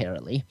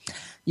momentarily.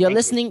 You're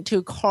listening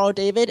to Carl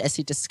David as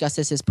he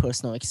discusses his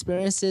personal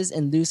experiences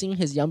in losing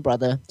his young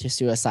brother to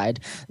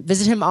suicide.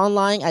 Visit him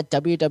online at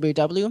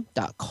www.carldavid,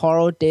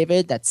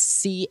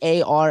 that's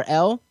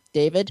CARL,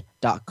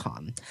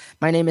 David.com.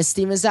 My name is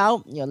Steven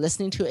Zhou. You're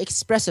listening to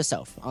Express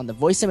Yourself on the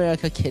Voice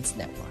America Kids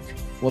Network.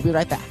 We'll be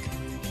right back.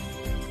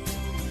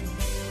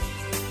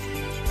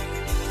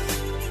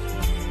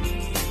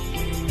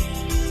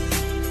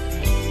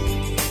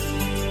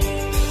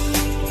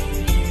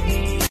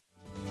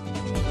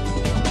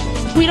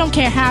 We don't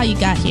care how you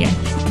got here.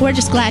 We're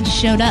just glad you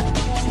showed up.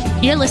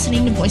 You're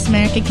listening to Voice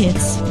America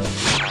Kids.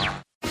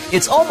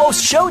 It's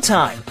almost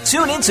showtime.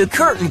 Tune in to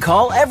Curtain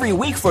Call every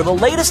week for the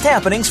latest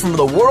happenings from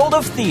the world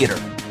of theater.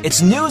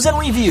 It's news and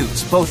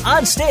reviews, both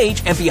on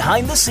stage and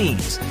behind the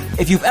scenes.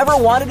 If you've ever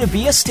wanted to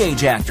be a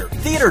stage actor,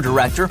 theater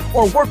director,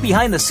 or work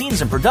behind the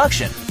scenes in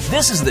production,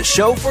 this is the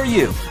show for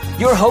you.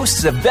 Your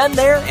hosts have been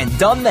there and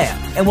done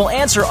that, and will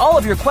answer all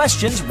of your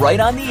questions right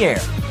on the air.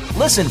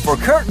 Listen for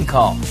Curtain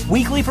Call.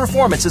 Weekly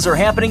performances are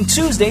happening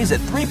Tuesdays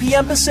at 3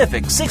 p.m.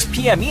 Pacific, 6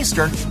 p.m.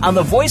 Eastern on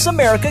the Voice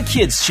America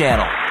Kids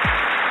channel.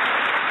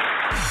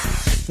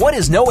 What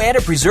is No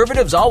Added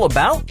Preservatives all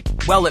about?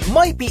 Well, it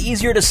might be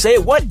easier to say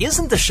what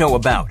isn't the show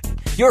about.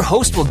 Your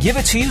host will give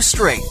it to you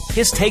straight.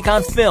 His take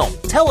on film,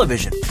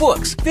 television,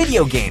 books,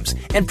 video games,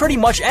 and pretty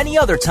much any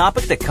other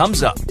topic that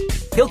comes up.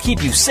 He'll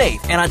keep you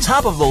safe and on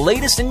top of the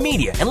latest in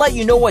media and let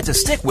you know what to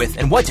stick with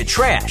and what to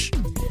trash.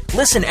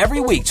 Listen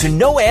every week to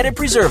No Added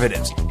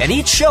Preservatives, and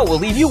each show will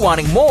leave you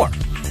wanting more.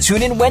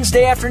 Tune in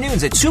Wednesday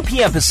afternoons at 2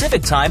 p.m.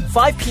 Pacific Time,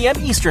 5 p.m.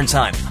 Eastern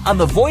Time on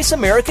the Voice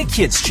America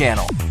Kids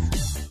channel.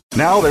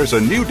 Now there's a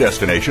new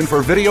destination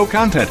for video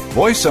content,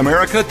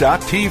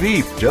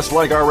 voiceamerica.tv, just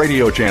like our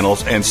radio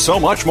channels and so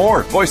much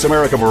more. Voice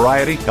America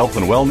Variety, Health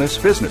and Wellness,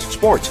 Business,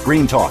 Sports,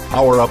 Green Talk,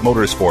 Power Up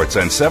Motorsports,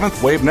 and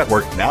Seventh Wave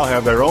Network now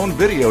have their own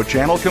video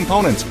channel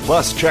components.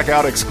 Plus, check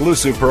out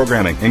exclusive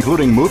programming,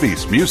 including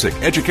movies, music,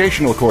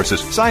 educational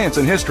courses, science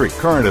and history,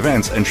 current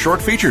events, and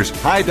short features.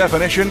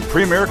 High-definition,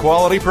 premier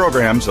quality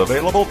programs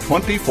available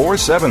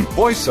 24/7.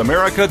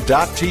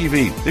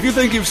 VoiceAmerica.tv. If you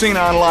think you've seen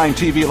online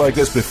TV like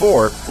this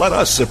before, let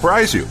us surprise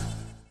you.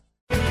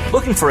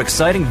 Looking for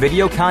exciting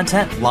video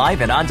content live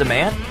and on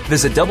demand?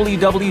 Visit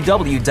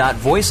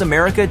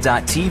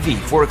www.voiceamerica.tv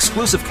for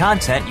exclusive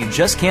content you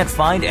just can't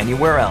find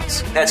anywhere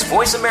else. That's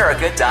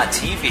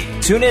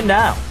voiceamerica.tv. Tune in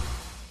now.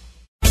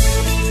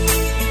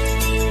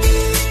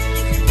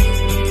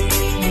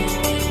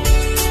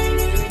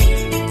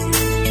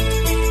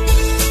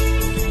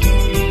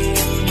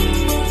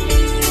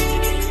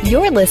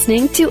 You're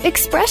listening to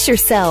Express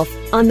Yourself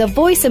on the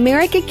Voice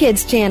America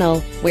Kids channel,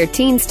 where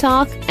teens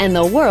talk and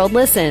the world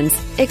listens.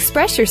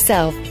 Express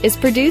Yourself is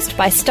produced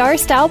by Star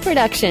Style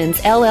Productions,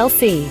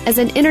 LLC, as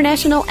an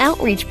international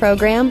outreach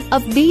program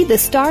of Be the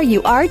Star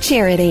You Are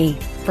charity.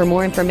 For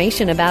more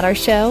information about our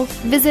show,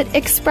 visit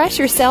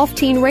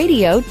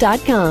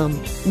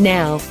expressyourselfteenradio.com.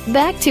 Now,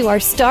 back to our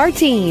star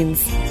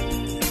teens.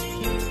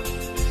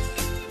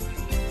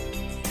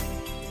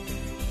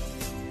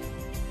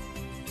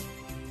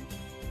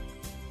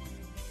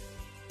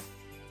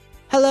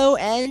 Hello,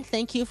 and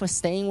thank you for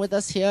staying with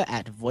us here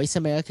at Voice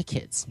America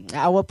Kids.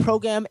 Our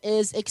program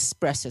is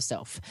Express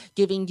Yourself,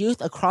 giving youth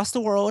across the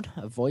world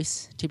a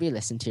voice to be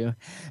listened to.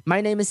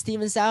 My name is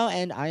Steven Zhou,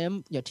 and I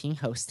am your teen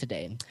host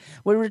today.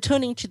 We're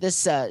returning to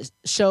this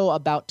show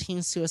about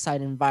teen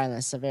suicide and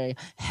violence, a very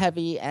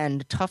heavy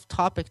and tough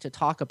topic to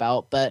talk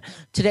about. But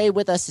today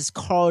with us is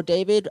Carl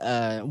David,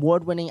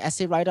 award-winning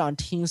essay writer on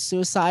teen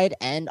suicide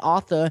and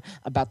author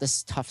about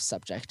this tough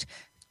subject.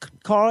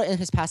 Carl, in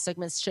his past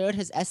segments, shared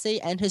his essay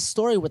and his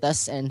story with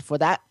us, and for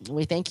that,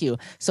 we thank you.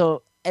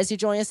 So, as you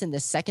join us in the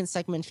second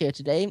segment here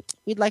today,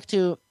 we'd like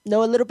to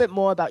know a little bit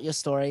more about your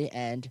story,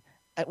 and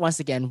once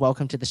again,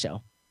 welcome to the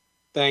show.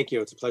 Thank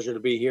you. It's a pleasure to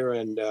be here,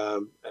 and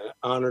an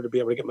honor to be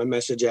able to get my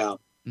message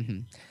out. Mm-hmm.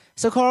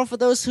 So, Carl, for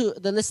the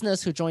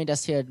listeners who joined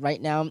us here right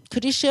now,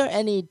 could you share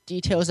any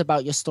details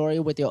about your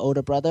story with your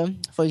older brother?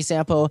 For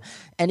example,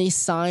 any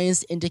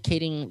signs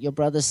indicating your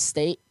brother's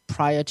state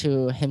prior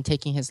to him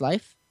taking his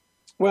life?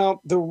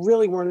 Well, there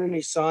really weren't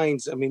any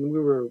signs. I mean, we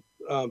were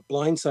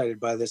blindsided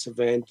by this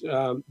event.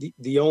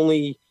 The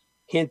only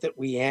hint that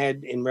we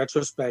had in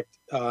retrospect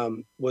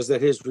was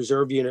that his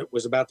reserve unit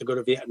was about to go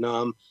to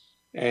Vietnam,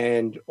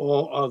 and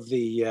all of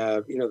the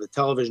the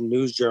television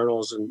news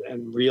journals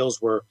and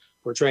reels were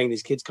portraying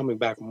these kids coming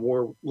back from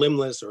war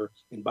limbless or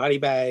in body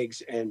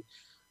bags. And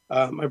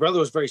my brother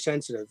was very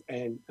sensitive,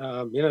 and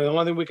the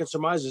only thing we can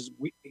surmise is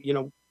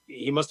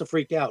he must have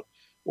freaked out,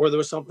 or there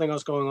was something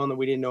else going on that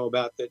we didn't know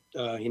about that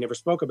he never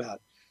spoke about.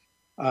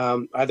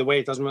 Either way,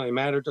 it doesn't really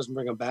matter. It doesn't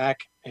bring him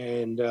back.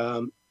 And,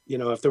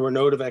 if there were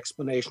no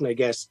explanation, I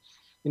guess,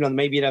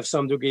 maybe you'd have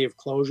some degree of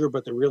closure,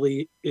 but there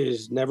really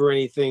is never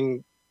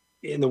anything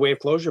in the way of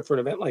closure for an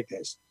event like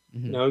this.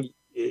 Mm-hmm.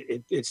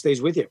 It stays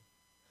with you.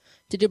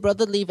 Did your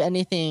brother leave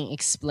anything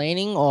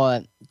explaining,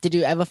 or did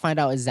you ever find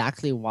out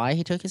exactly why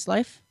he took his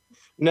life?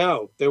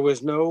 No, there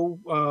was no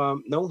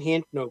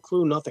hint, no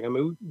clue, nothing. I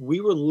mean,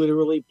 we were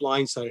literally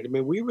blindsided. I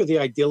mean, we were the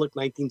idyllic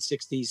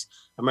 1960s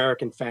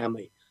American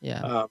family.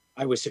 Yeah.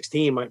 I was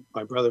 16.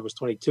 My brother was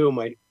 22.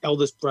 My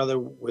eldest brother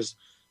was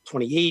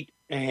 28.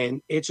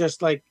 And it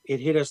just it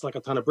hit us like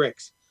a ton of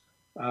bricks.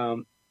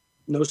 No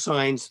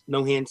signs,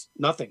 no hints,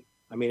 nothing.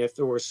 I mean, if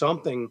there were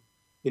something,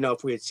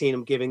 if we had seen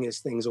him giving his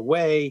things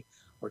away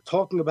or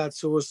talking about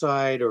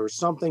suicide or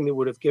something that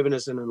would have given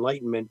us an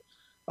enlightenment,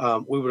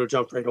 we would have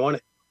jumped right on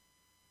it.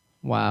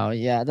 Wow,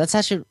 yeah, that's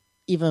actually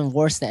even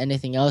worse than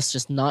anything else,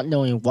 just not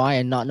knowing why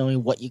and not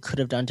knowing what you could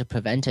have done to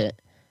prevent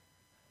it.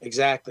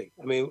 Exactly.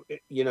 I mean,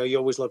 you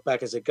always look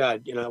back as a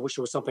God, I wish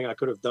there was something I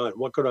could have done.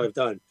 What could I have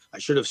done? I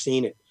should have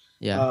seen it.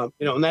 Yeah.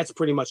 And that's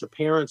pretty much a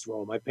parent's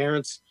role. My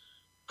parents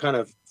kind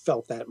of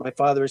felt that. My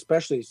father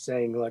especially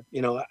saying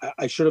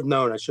I should have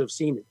known, I should have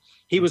seen it.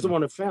 He was the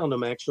one who found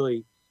him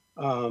actually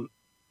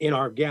in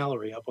our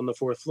gallery up on the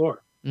 4th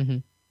floor. Mm-hmm.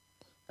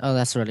 Oh,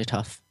 that's really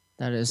tough.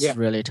 That is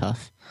really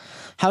tough.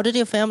 How did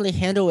your family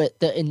handle it,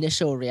 the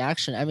initial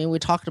reaction? I mean, we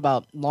talked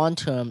about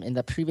long-term in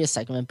the previous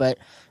segment, but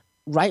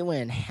right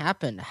when it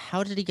happened,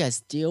 how did you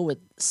guys deal with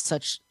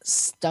such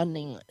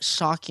stunning,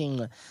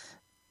 shocking,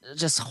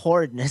 just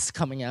horridness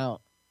coming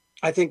out?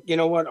 I think,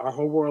 our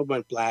whole world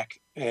went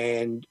black,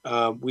 and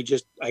we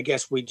just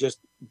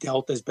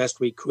dealt as best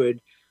we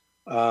could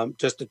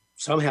just to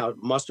somehow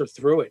muster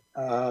through it.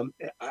 I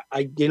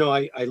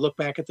look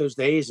back at those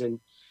days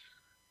and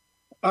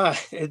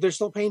they're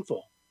still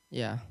painful.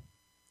 Yeah,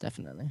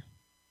 definitely.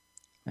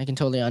 I can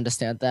totally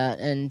understand that.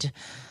 And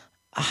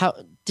how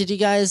did you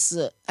guys,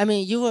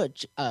 you were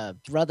a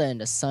brother and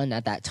a son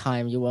at that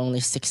time. You were only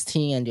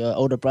 16 and your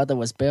older brother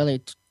was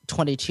barely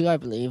 22, I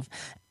believe.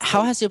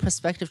 How has your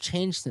perspective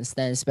changed since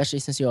then, especially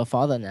since you're a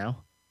father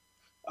now?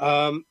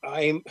 I'm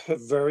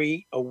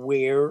very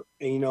aware,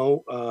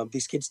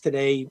 these kids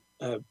today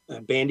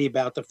bandy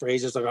about the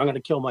phrases like, I'm going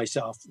to kill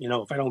myself,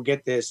 if I don't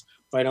get this,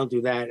 if I don't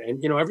do that.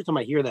 And, every time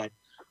I hear that,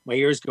 my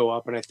ears go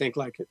up and I think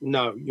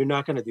no, you're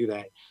not going to do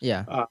that.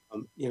 Yeah.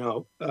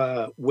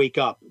 Wake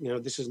up,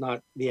 this is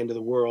not the end of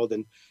the world.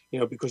 And,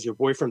 because your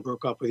boyfriend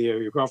broke up with you,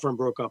 or your girlfriend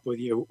broke up with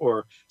you,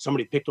 or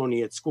somebody picked on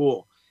you at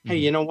school. Mm-hmm. Hey,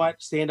 you know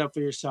what? Stand up for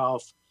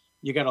yourself.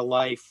 You got a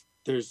life.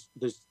 There's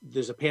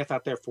a path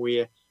out there for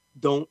you.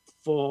 don't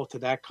fall to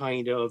that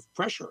kind of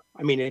pressure.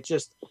 I mean,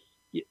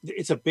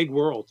 it's a big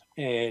world,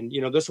 and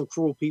there's some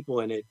cruel people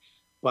in it,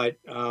 but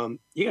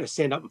you got to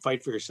stand up and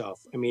fight for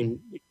yourself. I mean,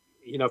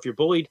 if you're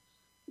bullied,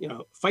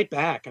 fight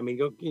back. I mean,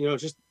 go,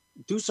 just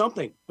do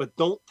something, but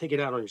don't take it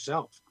out on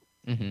yourself.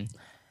 Mm-hmm.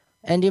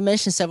 And you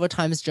mentioned several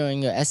times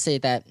during your essay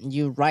that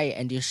you write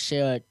and you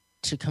share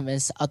to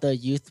convince other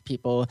youth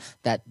people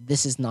that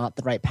this is not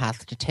the right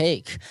path to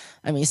take.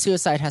 I mean,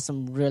 suicide has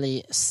some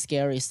really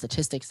scary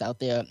statistics out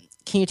there.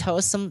 Can you tell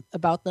us some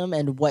about them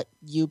and what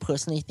you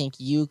personally think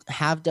you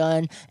have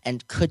done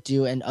and could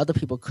do and other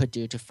people could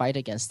do to fight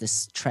against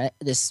this trend,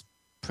 this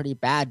pretty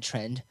bad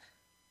trend?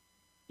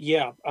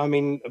 Yeah, I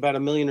mean, about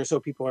 1 million or so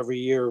people every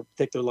year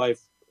take their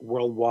life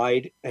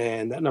worldwide,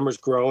 and that number is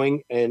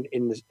growing. And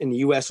in the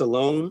U.S.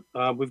 alone,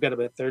 we've got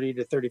about 30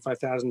 to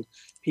 35,000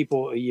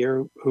 people a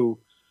year who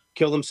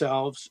kill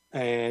themselves.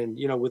 And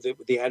with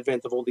the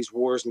advent of all these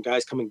wars and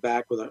guys coming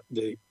back with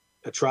the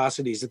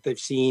atrocities that they've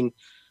seen,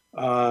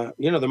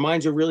 their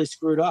minds are really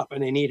screwed up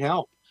and they need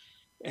help.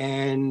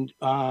 And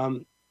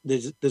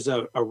there's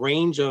a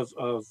range of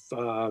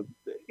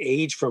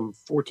age from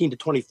 14 to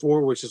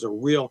 24, which is a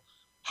real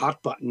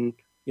hot button,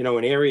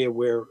 an area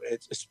where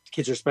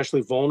kids are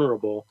especially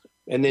vulnerable.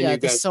 And then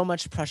there's so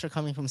much pressure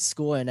coming from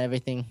school and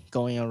everything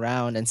going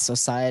around and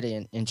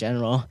society in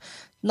general.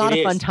 Not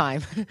a fun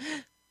time.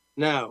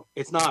 No,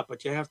 it's not.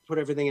 But you have to put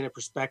everything in a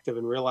perspective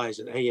and realize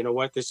that, hey, you know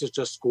what? This is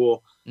just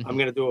school. Mm-hmm. I'm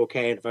going to do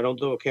okay. And if I don't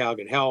do okay, I'll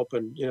get help.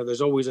 And,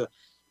 there's always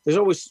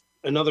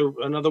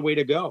another way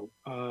to go.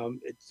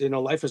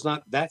 Life is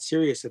not that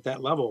serious at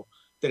that level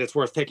that it's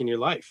worth taking your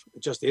life.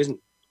 It just isn't.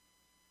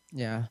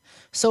 Yeah.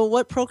 So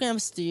what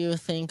programs do you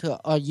think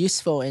are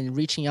useful in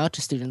reaching out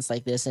to students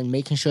like this and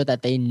making sure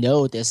that they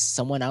know there's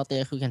someone out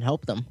there who can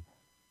help them?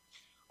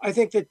 I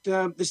think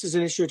that this is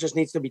an issue that just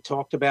needs to be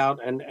talked about.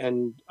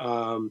 And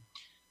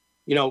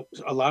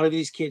a lot of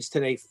these kids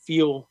today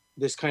feel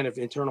this kind of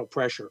internal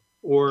pressure,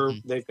 or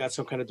they've got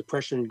some kind of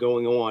depression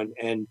going on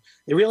and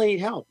they really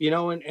need help,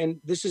 and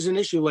this is an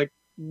issue. Like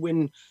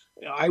when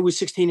I was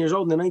 16 years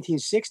old in the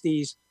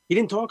 1960s, you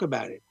didn't talk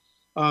about it.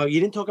 You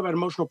didn't talk about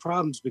emotional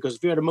problems because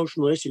if you had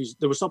emotional issues,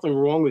 there was something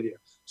wrong with you.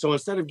 So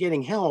instead of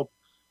getting help,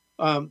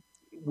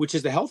 which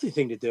is the healthy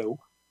thing to do,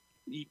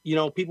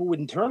 people would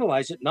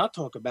internalize it, not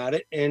talk about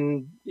it,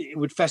 and it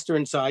would fester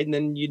inside, and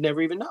then you'd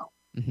never even know.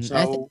 Mm-hmm.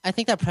 So I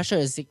think that pressure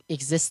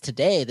exists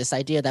today, this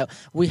idea that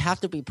we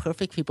have to be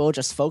perfect people,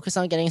 just focus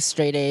on getting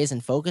straight A's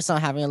and focus on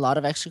having a lot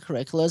of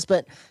extracurriculars,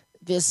 but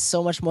there's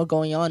so much more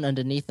going on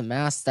underneath the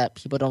mask that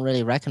people don't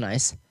really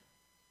recognize.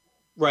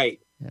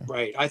 Right. Yeah.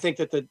 Right. I think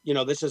that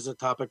this is a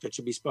topic that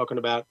should be spoken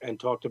about and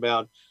talked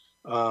about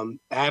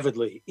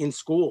avidly in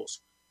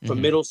schools, from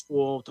middle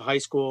school to high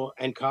school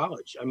and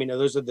college. I mean,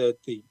 those are the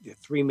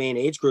three main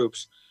age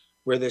groups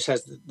where this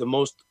has the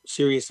most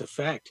serious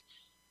effect.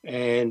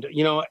 And,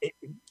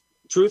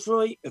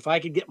 truthfully, if I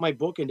could get my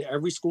book into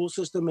every school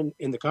system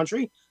in the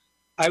country,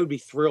 I would be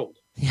thrilled.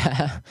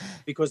 Yeah.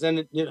 Because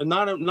then,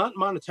 not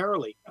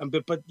monetarily,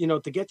 but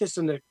to get this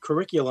in the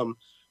curriculum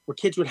where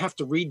kids would have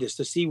to read this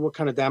to see what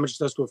kind of damage it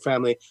does to a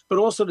family, but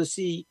also to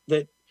see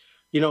that,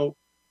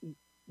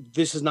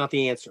 this is not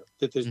the answer.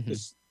 That there's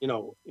this,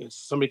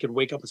 somebody could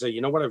wake up and say,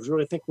 you know what, I was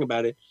really thinking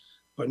about it,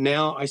 but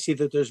now I see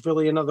that there's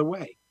really another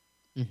way.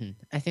 Mm-hmm.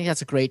 I think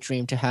that's a great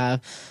dream to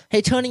have.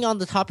 Hey, turning on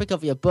the topic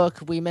of your book,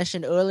 we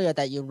mentioned earlier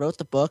that you wrote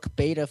the book,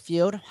 Beta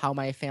Field, How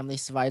My Family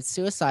Survived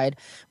Suicide.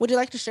 Would you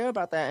like to share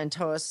about that and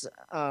tell us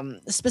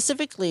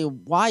specifically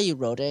why you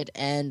wrote it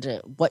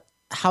and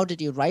how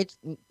did you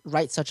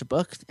write such a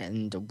book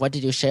and what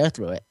did you share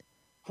through it?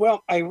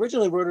 Well, I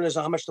originally wrote it as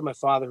homage to my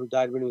father, who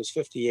died when he was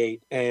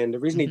 58. And the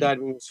reason he died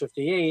when he was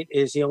 58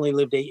 is he only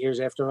lived 8 years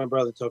after my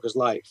brother took his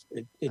life.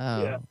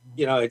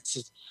 It's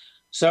just,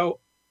 so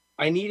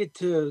I needed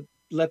to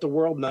let the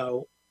world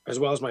know, as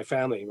well as my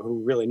family,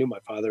 who really knew my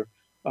father,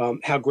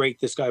 how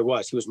great this guy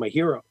was. He was my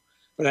hero.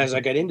 But as I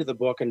got into the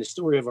book and the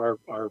story of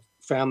our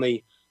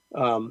family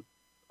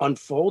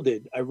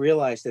unfolded, I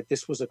realized that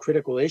this was a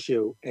critical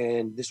issue,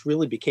 and this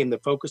really became the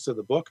focus of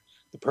the book,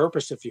 the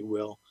purpose, if you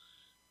will.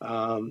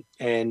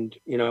 And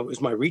it was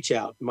my reach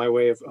out, my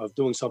way of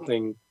doing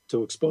something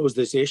to expose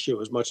this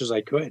issue as much as I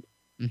could.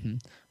 Mm-hmm.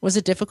 Was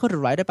it difficult to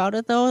write about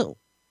it though?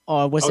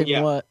 Or was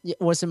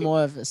it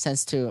more of a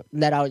sense to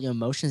let out your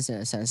emotions in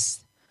a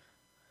sense?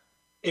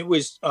 It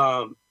was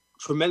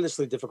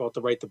tremendously difficult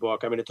to write the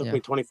book. I mean, it took me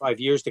 25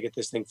 years to get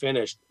this thing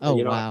finished. Oh,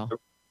 wow.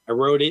 I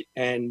wrote it,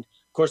 and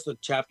of course the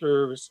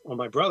chapters on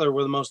my brother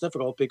were the most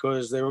difficult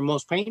because they were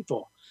most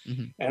painful.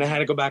 Mm-hmm. And I had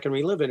to go back and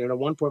relive it. And at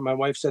one point my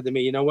wife said to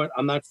me, you know what,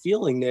 I'm not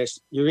feeling this.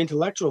 You're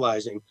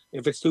intellectualizing.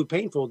 If it's too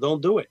painful,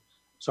 don't do it.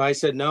 So I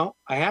said, no,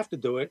 I have to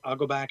do it. I'll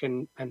go back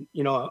and I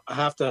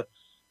have to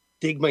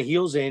dig my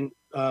heels in,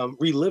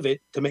 relive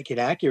it to make it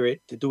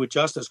accurate, to do it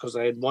justice, because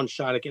I had one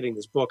shot at getting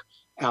this book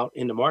out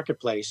in the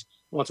marketplace.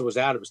 Once it was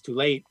out, it was too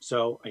late.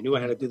 So I knew I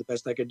had to do the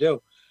best I could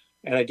do.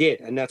 And I did.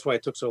 And that's why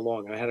it took so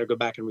long. I had to go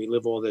back and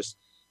relive all this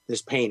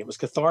pain. It was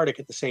cathartic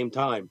at the same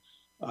time,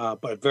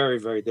 but very,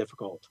 very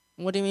difficult.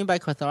 What do you mean by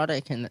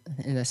cathartic in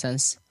a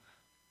sense?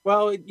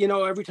 Well,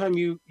 every time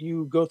you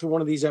go through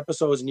one of these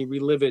episodes and you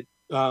relive it,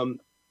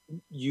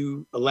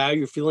 you allow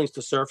your feelings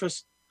to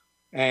surface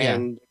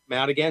and come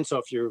out again. So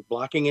if you're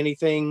blocking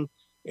anything,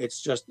 it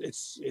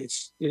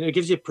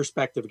gives you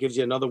perspective. It gives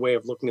you another way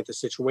of looking at the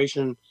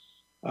situation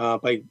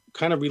by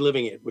kind of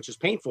reliving it, which is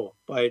painful,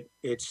 but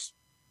it's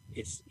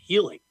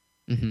healing.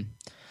 Mm-hmm.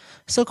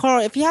 So,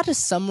 Carl, if you had to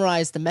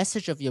summarize the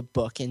message of your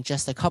book in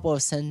just a couple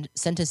of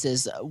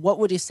sentences, what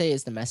would you say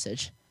is the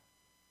message?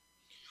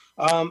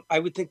 I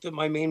would think that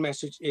my main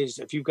message is,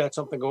 if you've got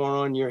something going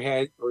on in your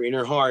head or in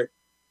your heart,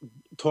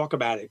 talk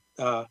about it.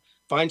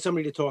 Find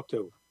somebody to talk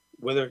to,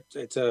 whether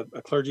it's a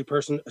clergy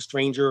person, a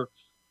stranger,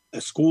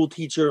 a school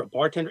teacher, a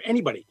bartender,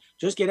 anybody.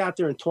 Just get out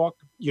there and talk.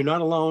 You're not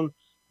alone.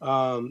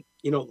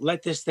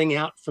 Let this thing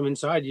out from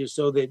inside you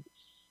so that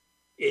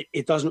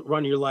it doesn't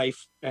run your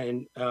life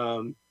and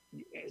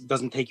it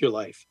doesn't take your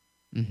life.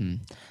 Mm-hmm.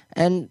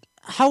 And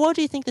how well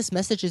do you think this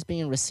message is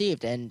being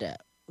received? And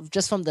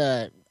just from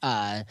the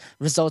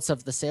results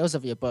of the sales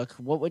of your book,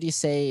 what would you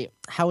say?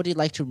 How would you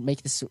like to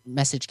make this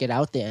message get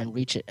out there and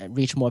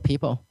reach more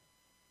people?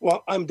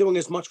 Well, I'm doing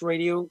as much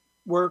radio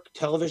work,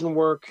 television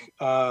work,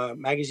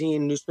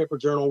 magazine, newspaper,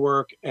 journal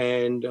work,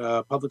 and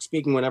public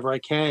speaking whenever I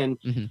can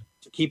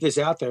to keep this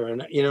out there.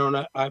 And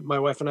my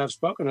wife and I have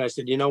spoken, and I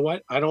said, you know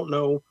what? I don't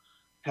know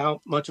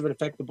how much of an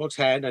effect the book's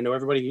had. I know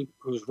everybody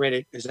who's read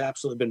it has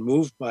absolutely been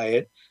moved by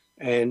it,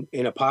 and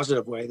in a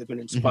positive way. They've been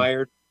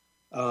inspired.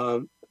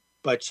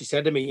 But she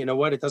said to me, you know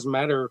what? It doesn't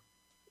matter.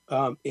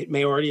 It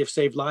may already have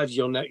saved lives.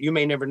 You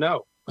may never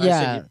know.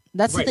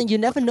 That's the thing. You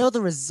never know the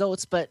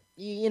results, but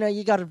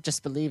you got to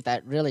just believe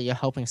that really you're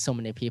helping so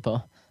many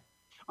people.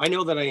 I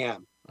know that I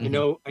am. I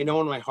know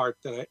in my heart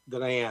that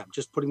I am.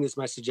 Just putting this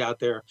message out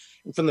there,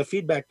 and from the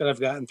feedback that I've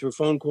gotten through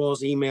phone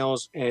calls,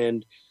 emails,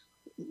 and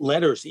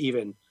letters,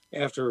 even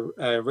after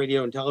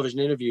radio and television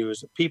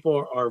interviews,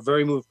 people are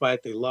very moved by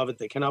it. They love it.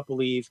 They cannot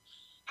believe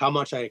how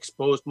much I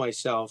exposed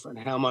myself and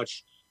how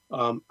much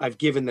I've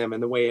given them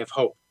in the way of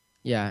hope.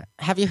 Yeah.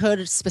 Have you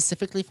heard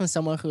specifically from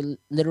someone who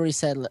literally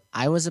said,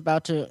 I was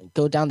about to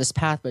go down this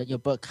path, but your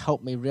book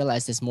helped me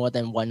realize there's more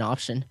than one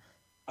option?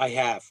 I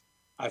have.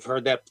 I've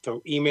heard that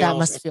through emails. That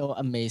must feel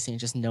amazing,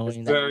 just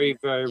knowing that. Very,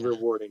 very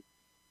rewarding.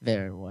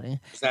 Very rewarding.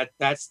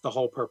 That's the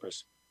whole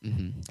purpose.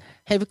 Mm-hmm.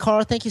 Hey,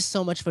 Carl, thank you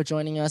so much for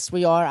joining us.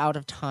 We are out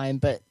of time,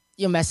 but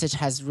your message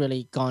has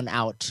really gone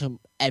out to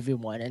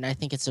everyone, and I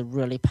think it's a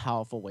really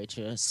powerful way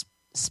to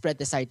spread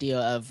this idea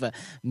of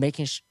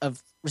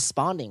of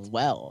responding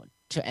well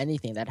to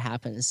anything that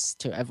happens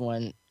to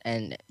everyone,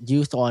 and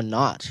youth or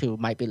not, who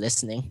might be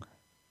listening.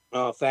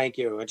 Oh, thank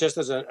you. And just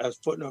as a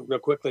footnote real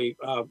quickly,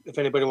 if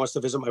anybody wants to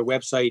visit my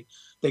website,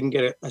 they can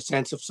get a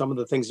sense of some of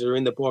the things that are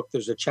in the book.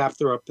 There's a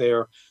chapter up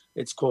there.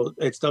 It's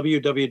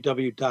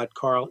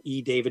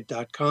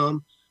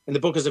www.carledavid.com. And the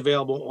book is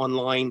available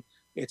online.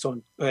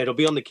 It'll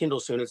be on the Kindle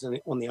soon. It's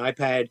on the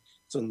iPad.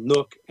 It's on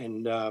Nook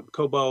and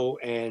Kobo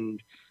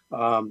and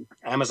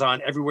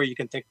Amazon. Everywhere you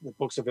can think the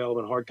book's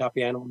available in hard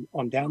copy and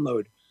on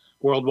download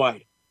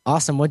worldwide.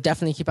 Awesome. We'll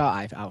definitely keep our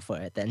eye out for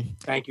it then.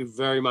 Thank you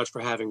very much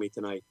for having me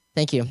tonight.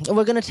 Thank you.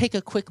 We're going to take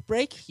a quick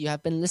break. You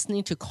have been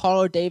listening to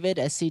Carl David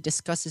as he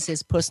discusses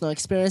his personal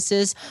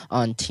experiences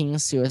on teen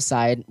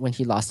suicide when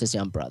he lost his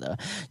young brother.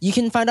 You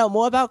can find out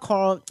more about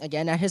Carl,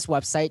 again, at his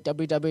website,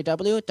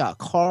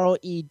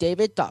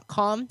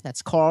 www.carledavid.com.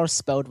 That's Carl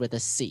spelled with a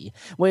C,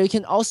 where you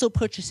can also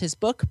purchase his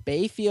book,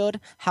 Bayfield,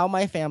 How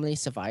My Family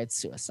Survived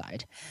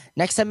Suicide.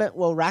 Next segment,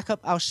 we'll wrap up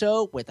our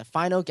show with a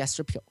final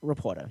guest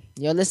reporter.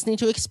 You're listening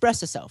to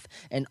Express Yourself,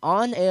 an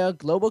on-air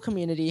global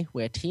community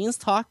where teens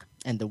talk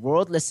and the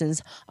world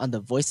listens on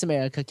the Voice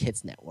America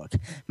Kids Network.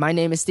 My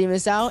name is Steven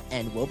Zhou,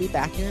 and we'll be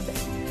back in a bit.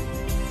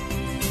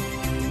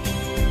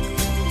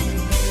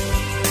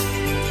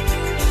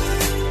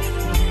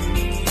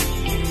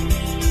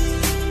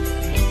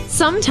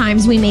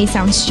 Sometimes we may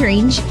sound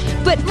strange,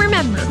 but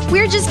remember,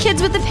 we're just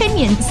kids with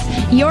opinions.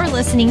 You're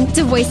listening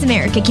to Voice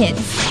America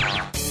Kids.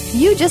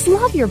 You just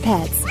love your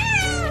pets,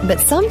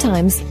 but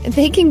sometimes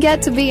they can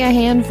get to be a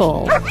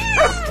handful.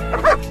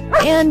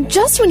 And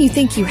just when you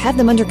think you have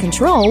them under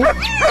control,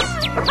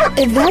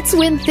 that's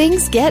when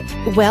things get,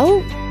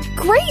 well,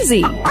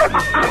 crazy.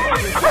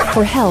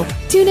 For help,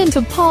 tune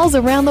into Paws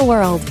Around the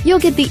World. You'll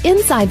get the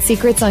inside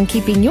secrets on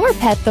keeping your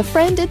pet the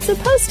friend it's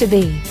supposed to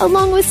be,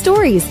 along with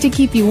stories to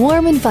keep you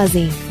warm and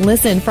fuzzy.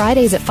 Listen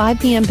Fridays at 5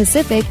 p.m.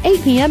 Pacific,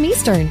 8 p.m.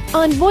 Eastern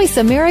on Voice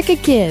America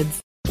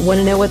Kids. Want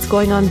to know what's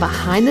going on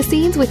behind the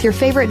scenes with your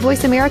favorite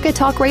Voice America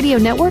Talk Radio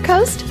Network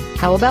host?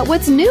 How about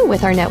what's new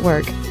with our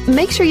network?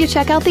 Make sure you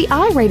check out the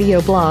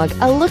iRadio blog,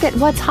 a look at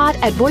what's hot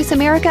at Voice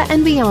America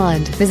and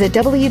beyond. Visit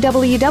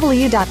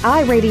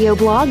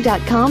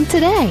www.iradioblog.com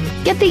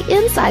today. Get the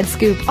inside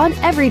scoop on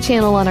every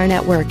channel on our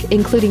network,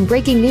 including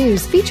breaking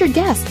news, featured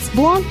guests,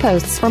 blog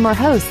posts from our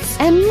hosts,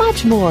 and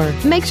much more.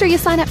 Make sure you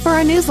sign up for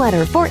our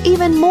newsletter for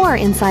even more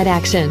inside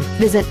action.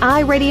 Visit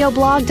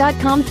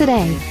iradioblog.com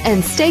today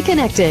and stay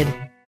connected.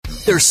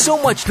 There's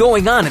so much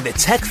going on in the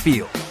tech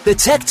field. The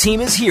tech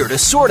team is here to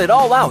sort it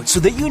all out so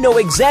that you know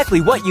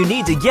exactly what you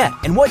need to get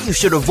and what you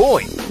should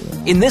avoid.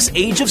 In this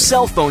age of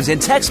cell phones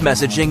and text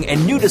messaging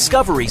and new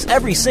discoveries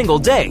every single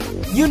day,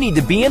 you need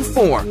to be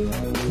informed.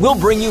 We'll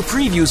bring you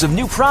previews of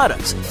new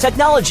products,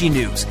 technology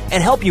news,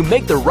 and help you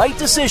make the right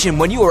decision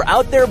when you are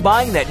out there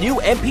buying that new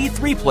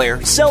MP3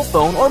 player, cell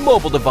phone, or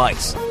mobile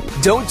device.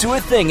 Don't do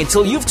a thing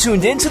until you've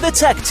tuned in to the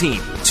Tech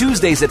Team,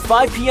 Tuesdays at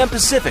 5 p.m.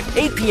 Pacific,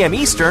 8 p.m.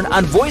 Eastern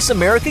on Voice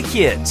America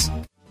Kids.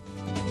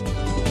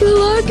 The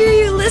longer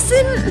you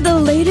listen, the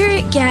later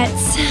it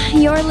gets.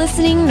 You're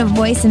listening to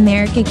Voice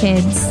America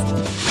Kids.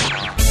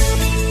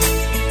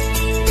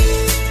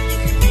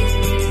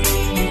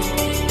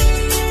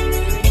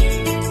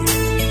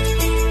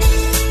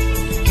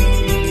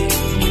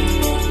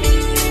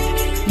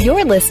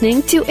 You're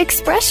listening to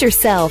Express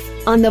Yourself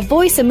on the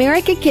Voice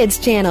America Kids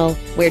channel,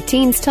 where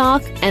teens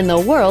talk and the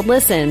world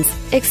listens.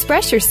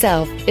 Express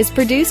Yourself is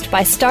produced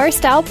by Star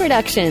Style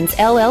Productions,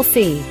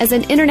 LLC, as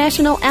an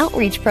international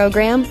outreach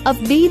program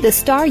of Be the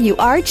Star You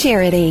Are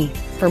charity.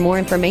 For more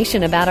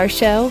information about our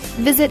show,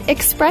 visit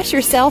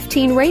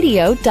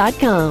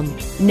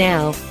expressyourselfteenradio.com.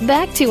 Now,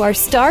 back to our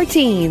star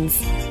teens.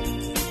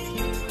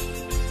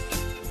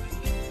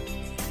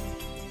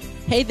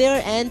 Hey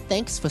there, and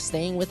thanks for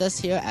staying with us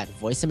here at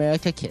Voice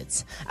America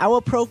Kids.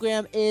 Our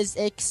program is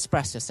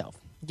Express Yourself,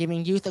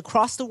 giving youth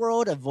across the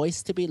world a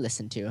voice to be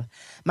listened to.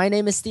 My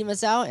name is Steve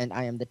Zhou, and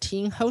I am the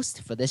teen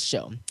host for this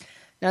show.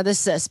 Now, this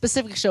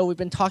specific show, we've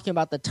been talking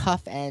about the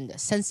tough and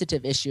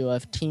sensitive issue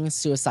of teen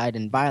suicide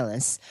and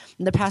violence.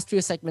 In the past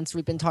few segments,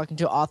 we've been talking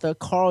to author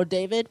Carl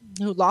David,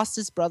 who lost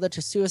his brother to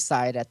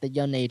suicide at the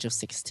young age of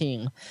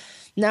 16.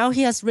 Now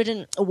he has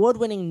written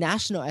award-winning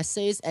national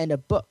essays and a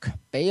book,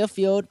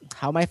 Battlefield: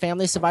 How My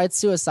Family Survived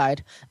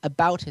Suicide,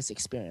 about his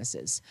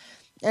experiences.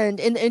 And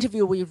in the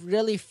interview, we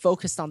really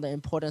focused on the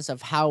importance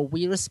of how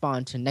we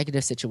respond to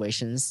negative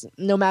situations,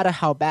 no matter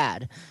how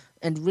bad,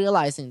 and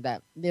realizing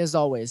that there's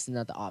always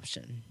another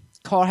option.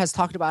 Carl has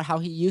talked about how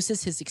he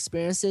uses his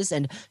experiences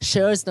and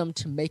shares them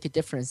to make a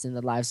difference in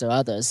the lives of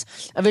others.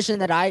 A vision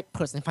that I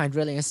personally find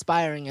really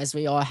inspiring, as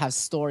we all have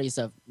stories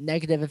of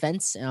negative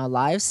events in our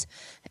lives.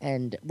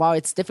 And while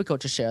it's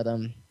difficult to share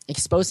them,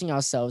 exposing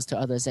ourselves to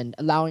others and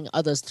allowing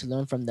others to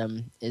learn from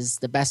them is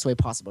the best way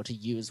possible to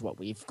use what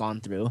we've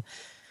gone through.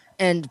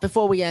 And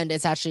before we end,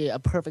 it's actually a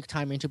perfect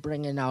timing to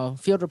bring in our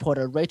field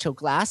reporter, Rachel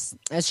Glass,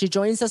 as she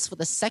joins us for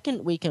the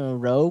second week in a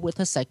row with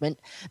her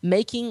segment,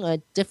 Making a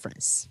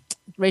Difference.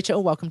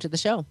 Rachel, welcome to the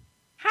show.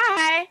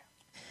 Hi.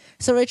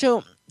 So,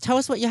 Rachel, tell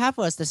us what you have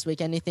for us this week.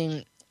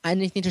 Anything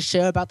to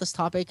share about this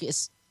topic?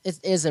 It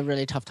is a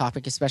really tough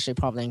topic, especially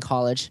probably in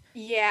college.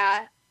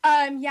 Yeah.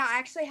 I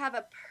actually have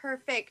a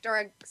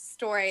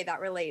story that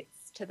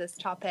relates to this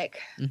topic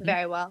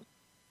very well.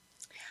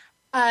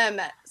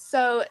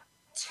 So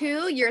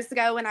 2 years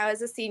ago, when I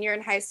was a senior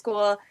in high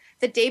school,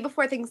 the day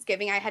before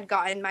Thanksgiving, I had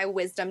gotten my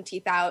wisdom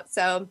teeth out.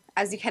 So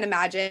as you can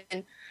imagine,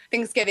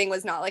 Thanksgiving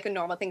was not like a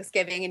normal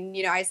Thanksgiving. And,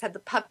 I just had the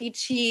puffy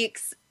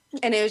cheeks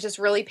and it was just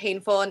really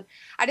painful. And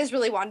I just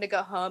really wanted to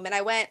go home. And I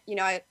went,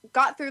 I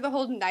got through the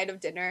whole night of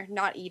dinner,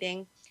 not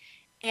eating.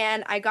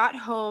 And I got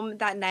home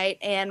that night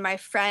and my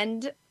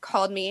friend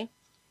called me,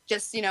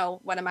 just,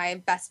 one of my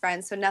best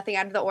friends. So nothing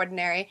out of the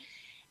ordinary.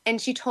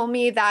 And she told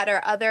me that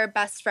her other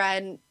best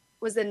friend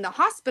was in the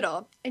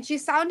hospital and she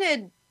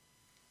sounded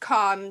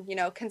calm,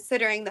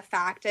 considering the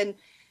fact. And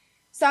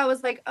so I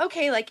was like,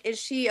 okay, is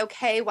she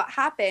okay? What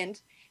happened?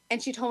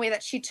 And she told me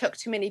that she took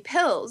too many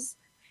pills.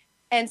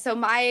 And so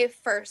my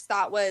first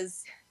thought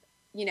was,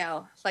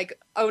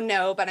 oh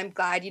no, but I'm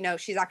glad,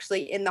 she's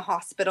actually in the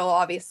hospital,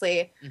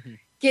 obviously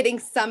getting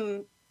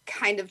some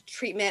kind of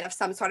treatment of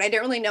some sort. I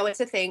didn't really know what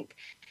to think.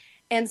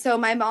 And so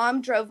my mom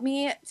drove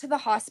me to the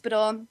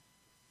hospital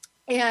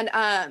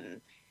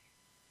and,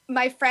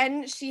 my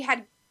friend, she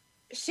had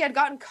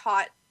gotten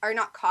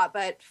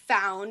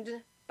found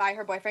by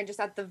her boyfriend just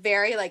at the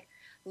very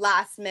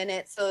last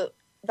minute. So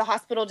the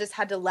hospital just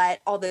had to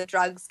let all the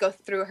drugs go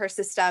through her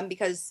system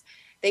because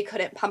they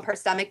couldn't pump her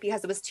stomach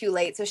because it was too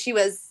late. So she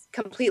was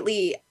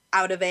completely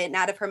out of it and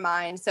out of her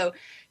mind. So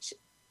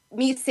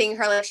me seeing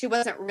her, she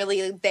wasn't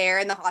really there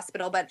in the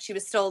hospital, but she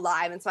was still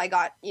alive. And so I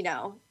got,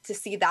 to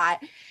see that.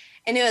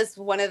 And it was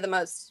one of the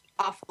most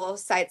awful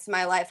sights in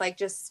my life,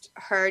 just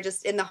her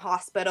just in the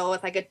hospital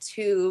with a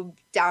tube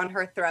down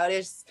her throat. It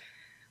was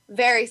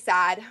very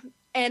sad.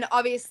 And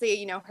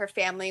obviously, her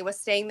family was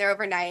staying there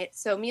overnight.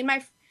 So me and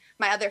my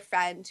other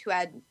friend who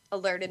had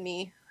alerted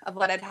me of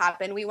what had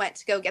happened, we went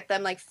to go get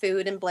them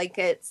food and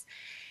blankets.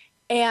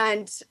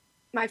 And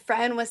my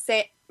friend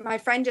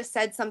just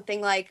said something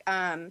like,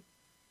 I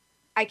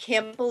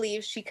can't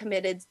believe she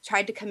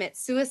tried to commit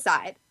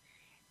suicide.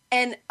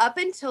 And up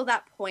until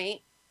that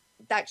point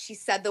that she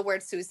said the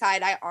word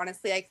suicide, I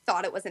honestly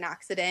thought it was an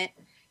accident.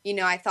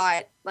 I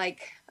thought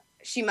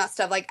she must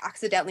have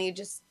accidentally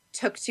just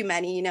took too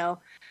many,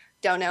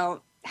 don't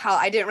know how.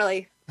 I didn't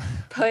really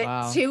put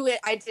two.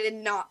 I did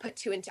not put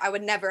two into. I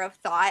would never have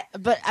thought.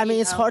 But I mean,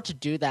 it's hard to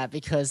do that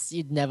because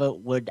you never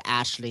would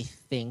actually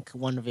think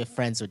one of your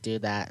friends would do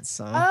that.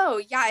 So.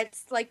 Oh yeah,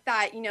 it's like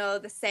that.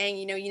 The saying.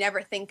 You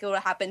never think it would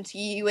happen to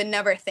you. You would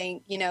never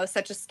think.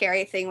 Such a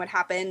scary thing would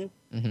happen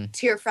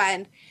to your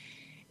friend.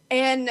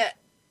 And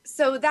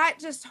so that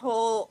just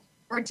whole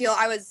ordeal,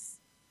 I was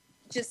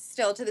just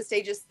still to this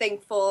day just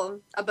thankful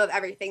above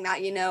everything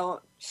that, you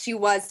know, she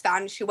was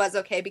found, she was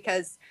okay,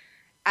 because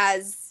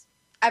as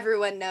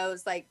everyone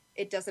knows, like,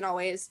 it doesn't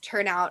always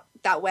turn out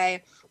that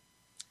way.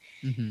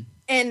 Mm-hmm.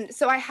 And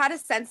so I had a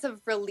sense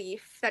of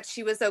relief that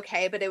she was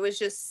okay, but it was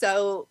just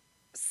so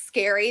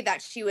scary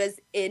that she was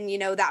in, you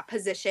know, that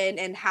position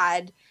and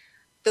had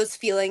those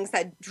feelings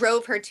that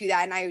drove her to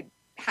that. And I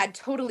had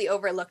totally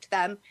overlooked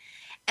them.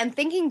 And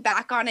thinking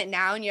back on it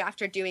now, and, you know,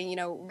 after doing, you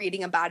know,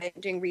 reading about it,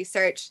 doing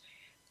research,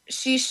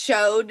 she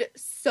showed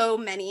so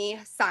many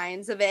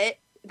signs of it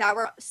that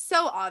were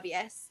so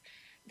obvious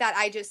that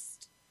I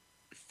just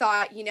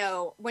thought, you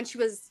know, when she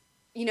was,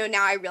 you know,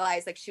 now I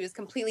realize, like, she was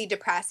completely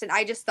depressed. And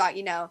I just thought,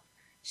 you know,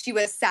 she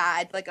was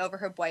sad, like, over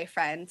her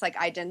boyfriend. Like,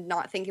 I did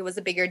not think it was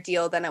a bigger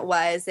deal than it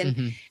was. And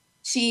Mm-hmm.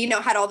 she, you know,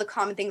 had all the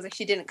common things, like,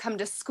 she didn't come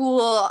to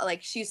school.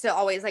 Like, she used to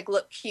always, like,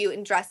 look cute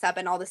and dress up.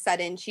 And all of a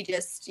sudden she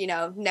just, you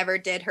know, never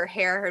did her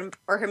hair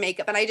or her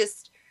makeup. And I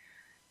just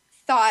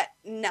thought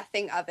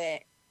nothing of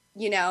it,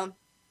 you know?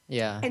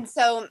 Yeah. And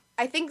so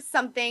I think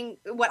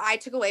what I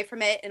took away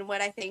from it, and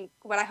what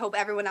I hope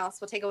everyone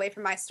else will take away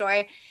from my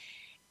story,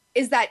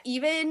 is that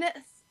even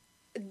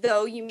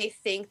though you may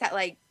think that,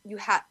 like, you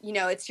have, you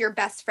know, it's your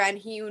best friend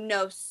who you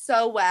know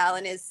so well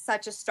and is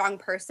such a strong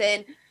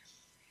person,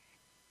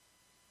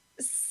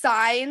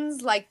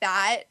 signs like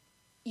that,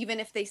 even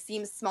if they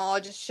seem small,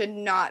 just should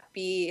not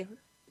be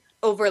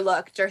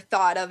overlooked or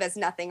thought of as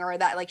nothing, or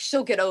that, like,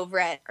 she'll get over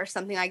it or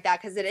something like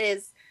that, because it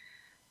is,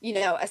 you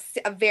know,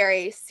 a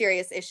very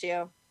serious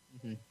issue.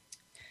 Mm-hmm.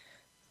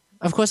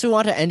 Of course, we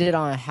want to end it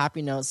on a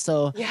happy note.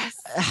 So yes.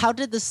 How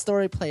did the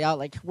story play out?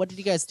 Like, what did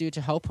you guys do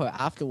to help her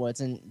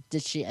afterwards? And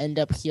did she end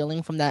up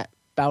healing from that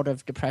bout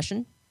of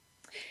depression?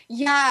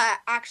 Yeah,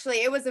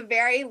 actually, it was a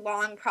very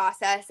long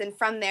process. And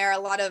from there,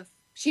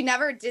 she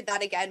never did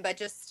that again, but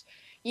just,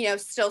 you know,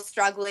 still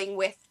struggling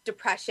with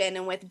depression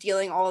and with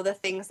dealing all the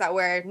things that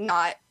were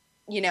not,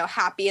 you know,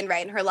 happy and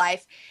right in her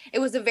life. It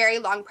was a very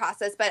long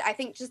process, but I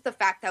think just the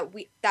fact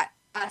that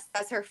us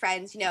as her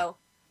friends, you know,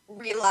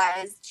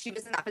 realized she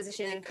was in that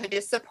position and could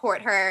just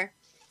support her.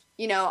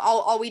 You know,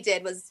 all we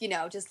did was, you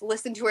know, just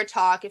listen to her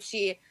talk. If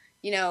she,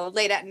 you know,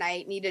 late at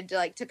night needed to,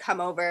 like, to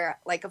come over,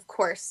 like, of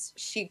course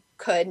she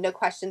could, no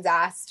questions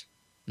asked.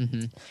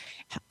 Mm-hmm.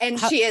 And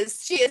she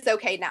is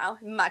okay now,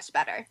 much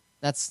better.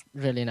 That's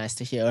really nice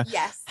to hear.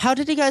 Yes. How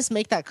did you guys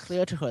make that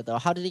clear to her, though?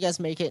 How did you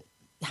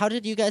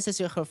guys as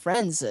her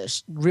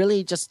friends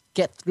really just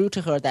get through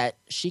to her that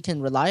she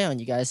can rely on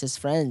you guys as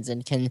friends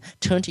and can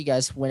turn to you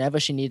guys whenever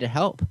she needed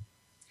help?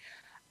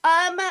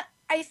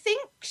 I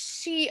think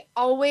she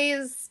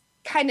always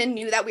kind of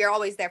knew that we were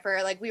always there for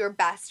her. Like, we were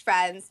best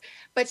friends,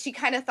 but she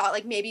kind of thought,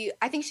 like, maybe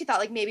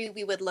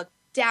we would look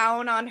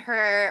down on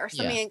her or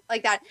something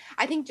like that.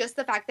 I think just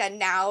the fact that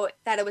now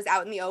that it was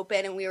out in the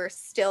open and we were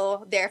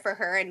still there for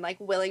her and, like,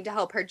 willing to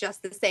help her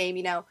just the same,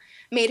 you know,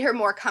 made her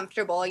more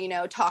comfortable, you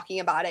know, talking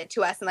about it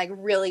to us and, like,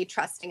 really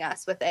trusting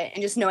us with it,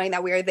 and just knowing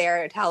that we were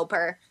there to help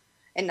her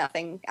and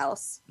nothing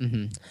else. Mm-hmm.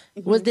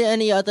 Mm-hmm. Was there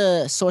any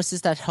other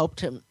sources that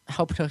helped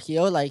her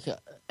heal? Like,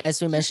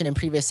 as we mentioned in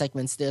previous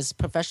segments, there's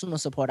professional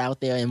support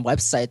out there in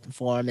website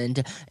form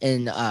and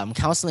in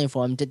counseling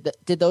form. Did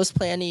those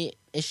play any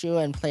issue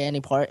and play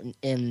any part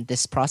in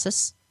this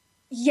process?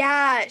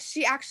 Yeah,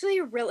 she actually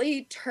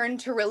really turned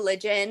to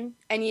religion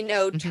and, you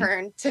know,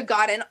 turned to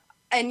God.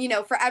 And, you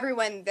know, for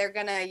everyone, they're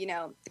going to, you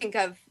know, think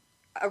of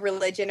a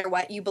religion or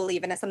what you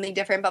believe in as something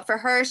different. But for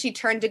her, she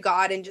turned to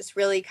God and just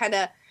really kind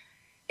of,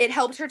 it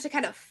helped her to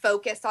kind of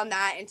focus on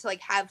that and to,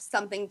 like, have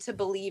something to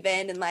believe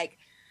in and, like,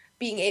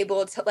 being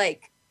able to,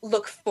 like,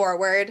 look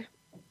forward.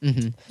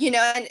 Mm-hmm. You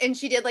know, and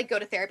she did, like, go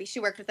to therapy. She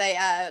worked with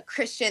a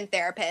Christian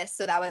therapist.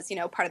 So that was, you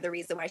know, part of the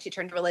reason why she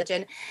turned to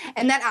religion.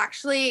 And that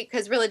actually,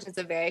 because religion's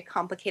a very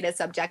complicated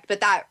subject, but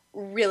that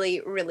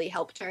really, really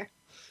helped her.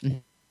 Mm-hmm.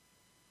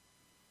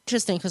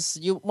 Interesting, because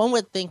one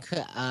would think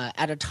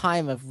at a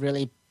time of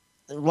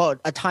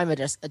a time of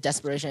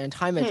desperation and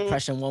time of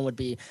depression, one would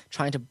be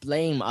trying to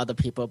blame other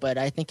people. But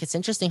I think it's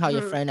interesting how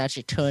your friend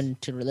actually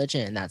turned to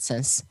religion in that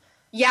sense.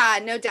 Yeah,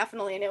 no,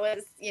 definitely. And it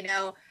was, you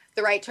know,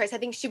 the right choice. I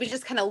think she was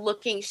just kind of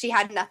looking. She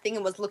had nothing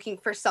and was looking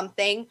for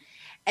something.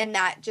 And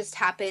that just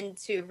happened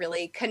to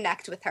really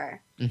connect with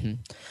her. Mm-hmm.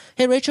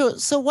 Hey, Rachel,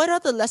 so what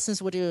other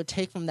lessons would you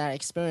take from that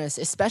experience,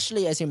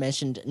 especially, as you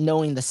mentioned,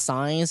 knowing the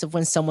signs of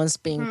when someone's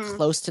being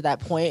close to that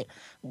point?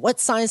 What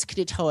signs could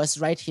you tell us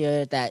right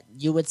here that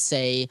you would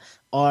say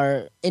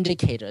are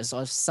indicators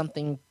of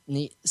something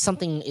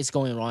is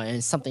going wrong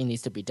and something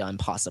needs to be done,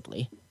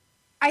 possibly?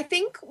 I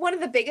think one of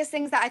the biggest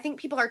things that I think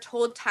people are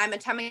told time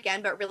and time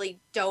again, but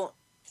really don't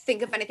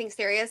think of anything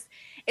serious,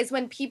 is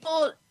when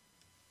people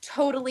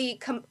totally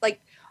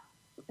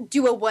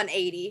do a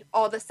 180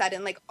 all of a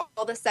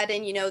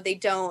sudden, you know, they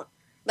don't,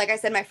 like I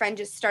said, my friend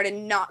just started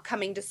not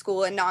coming to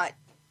school and not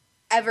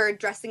ever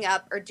dressing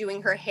up or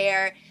doing her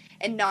hair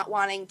and not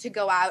wanting to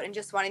go out and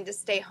just wanting to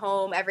stay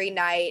home every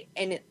night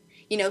and,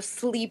 you know,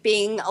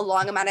 sleeping a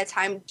long amount of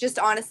time. Just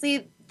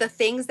honestly, the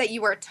things that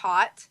you were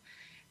taught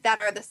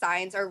that are the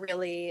signs are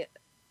really,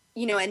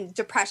 and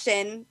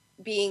depression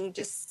being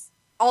just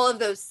all of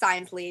those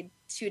signs lead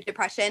to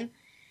depression.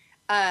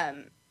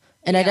 And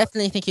I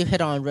definitely think you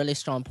hit on a really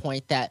strong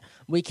point that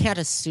we can't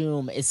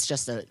assume it's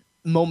just a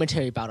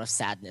momentary bout of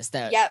sadness.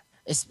 That,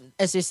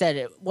 as you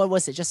said, what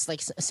was it? Just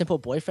like simple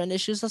boyfriend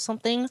issues or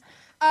something?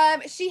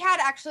 She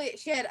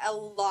had a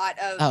lot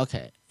of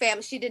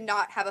family. She did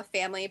not have a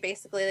family,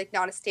 basically, like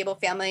not a stable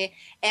family,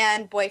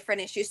 and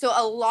boyfriend issues. So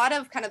a lot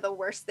of kind of the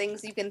worst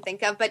things you can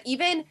think of. But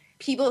even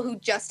people who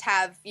just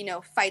have,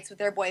 fights with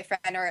their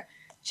boyfriend or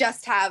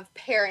just have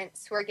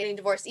parents who are getting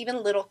divorced,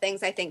 even little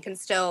things I think can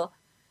still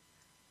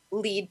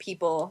lead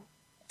people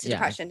to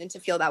depression and to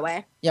feel that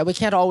way. Yeah, we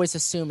can't always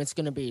assume it's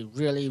going to be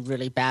really,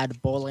 really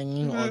bad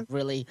bullying or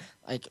really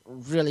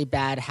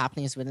bad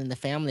happenings within the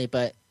family,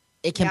 but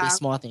it can be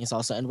small things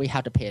also, and we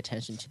have to pay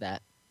attention to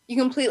that. You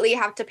completely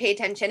have to pay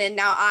attention, and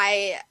now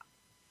I,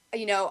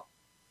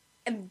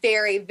 am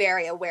very,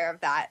 very aware of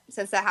that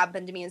since that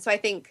happened to me. And so I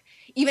think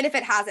even if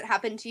it hasn't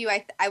happened to you,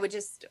 I would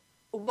just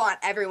want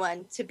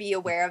everyone to be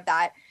aware of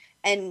that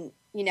and,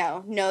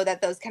 know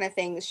that those kind of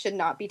things should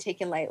not be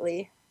taken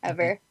lightly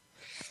ever.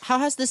 How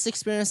has this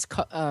experience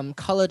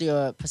colored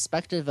your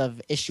perspective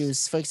of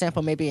issues? For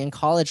example, maybe in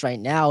college right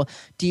now,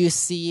 do you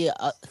see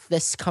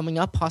this coming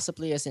up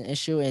possibly as an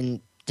issue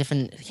in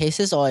different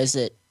cases, or is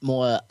it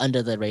more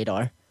under the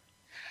radar?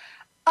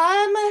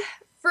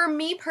 For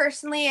me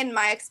personally, in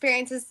my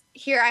experiences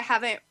here, I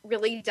haven't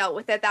really dealt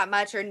with it that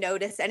much or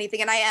noticed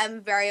anything, and I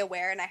am very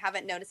aware and I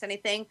haven't noticed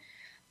anything,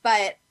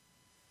 but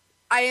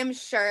I am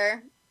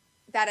sure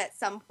that at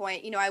some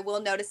point, I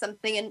will notice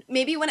something, and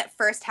maybe when it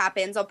first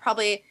happens, I'll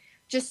probably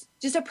just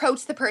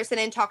approach the person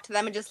and talk to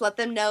them and just let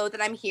them know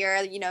that I'm here,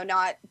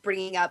 not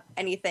bringing up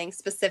anything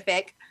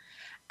specific.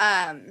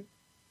 But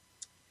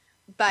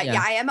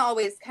I am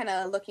always kind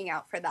of looking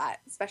out for that,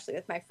 especially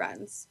with my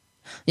friends.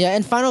 Yeah.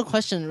 And final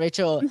question,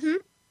 Rachel,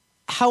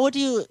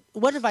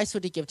 what advice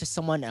would you give to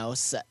someone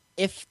else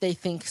if they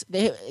think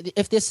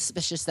if they're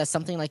suspicious that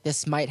something like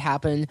this might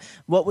happen?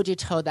 What would you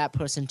tell that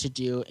person to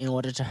do in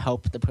order to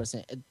help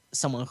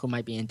someone who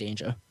might be in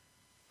danger?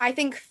 I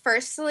think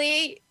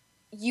firstly,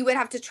 you would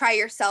have to try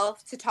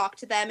yourself to talk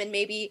to them and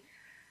maybe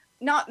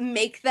not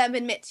make them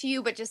admit to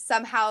you, but just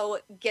somehow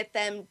get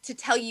them to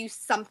tell you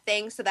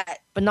something so that...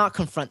 But not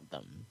confront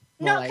them.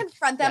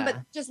 Confront them, but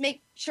just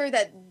make sure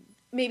that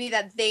maybe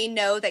that they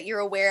know that you're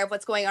aware of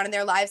what's going on in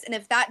their lives. And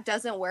if that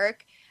doesn't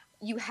work,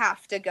 you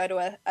have to go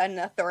to an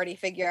authority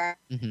figure.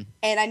 Mm-hmm.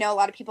 And I know a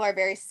lot of people are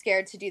very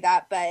scared to do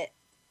that, but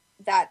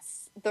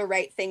that's the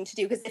right thing to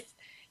do. Because if,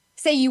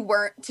 say you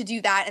weren't to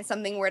do that and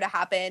something were to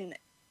happen,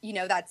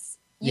 that's...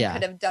 You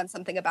could have done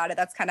something about it.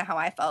 That's kind of how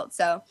I felt.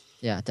 So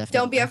definitely.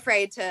 Don't be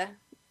afraid to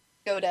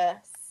go to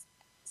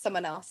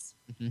someone else.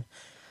 Mm-hmm.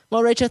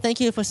 Well, Rachel,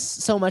 thank you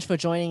so much for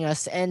joining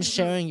us and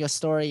sharing your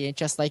story. And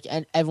just like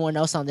everyone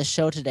else on this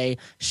show today,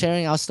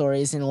 sharing our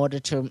stories in order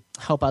to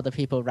help other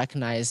people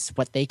recognize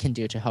what they can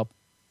do to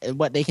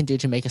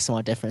make a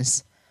small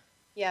difference.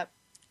 Yep.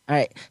 All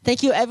right.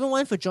 Thank you,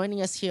 everyone, for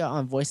joining us here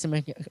on Voice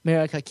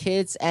America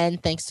Kids,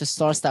 and thanks to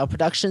Star Style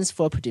Productions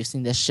for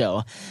producing this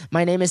show.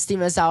 My name is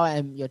Steven Zhou.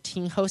 I'm your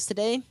team host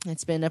today.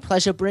 It's been a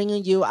pleasure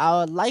bringing you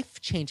our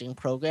life-changing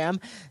program,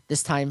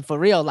 this time for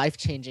real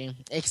life-changing,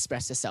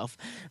 Express Yourself.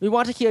 We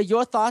want to hear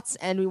your thoughts,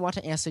 and we want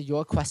to answer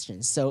your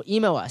questions. So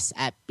email us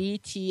at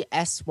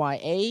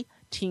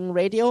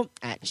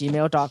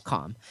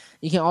btsya.teenradio@gmail.com.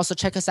 You can also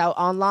check us out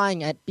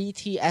online at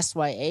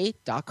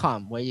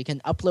btsya.com, where you can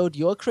upload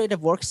your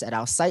creative works at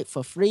our site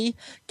for free,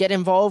 get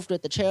involved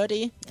with the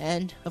charity,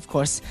 and, of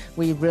course,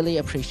 we really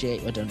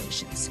appreciate your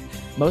donations.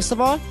 Most of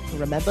all,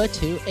 remember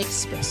to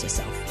express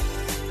yourself.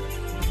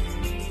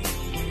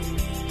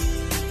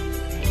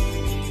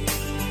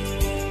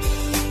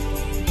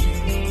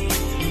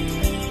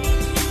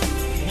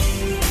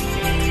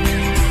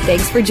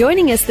 Thanks for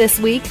joining us this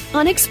week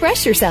on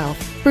Express Yourself,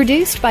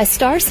 produced by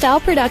Star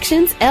Style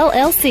Productions,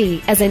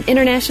 LLC, as an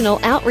international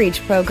outreach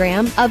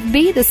program of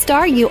Be the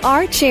Star You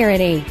Are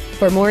charity.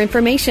 For more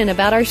information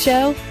about our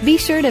show, be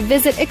sure to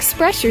visit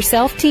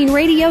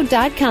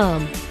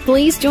expressyourselfteenradio.com.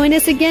 Please join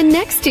us again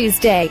next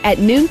Tuesday at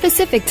noon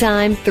Pacific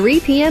Time, 3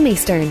 p.m.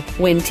 Eastern,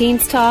 when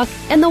teens talk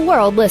and the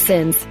world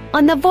listens,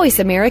 on the Voice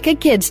America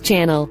Kids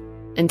channel.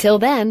 Until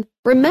then,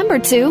 remember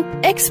to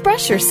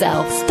express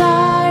yourself.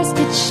 Stars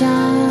could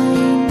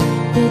shine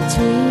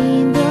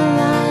between the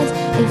lines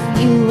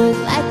if you would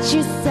let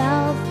yourself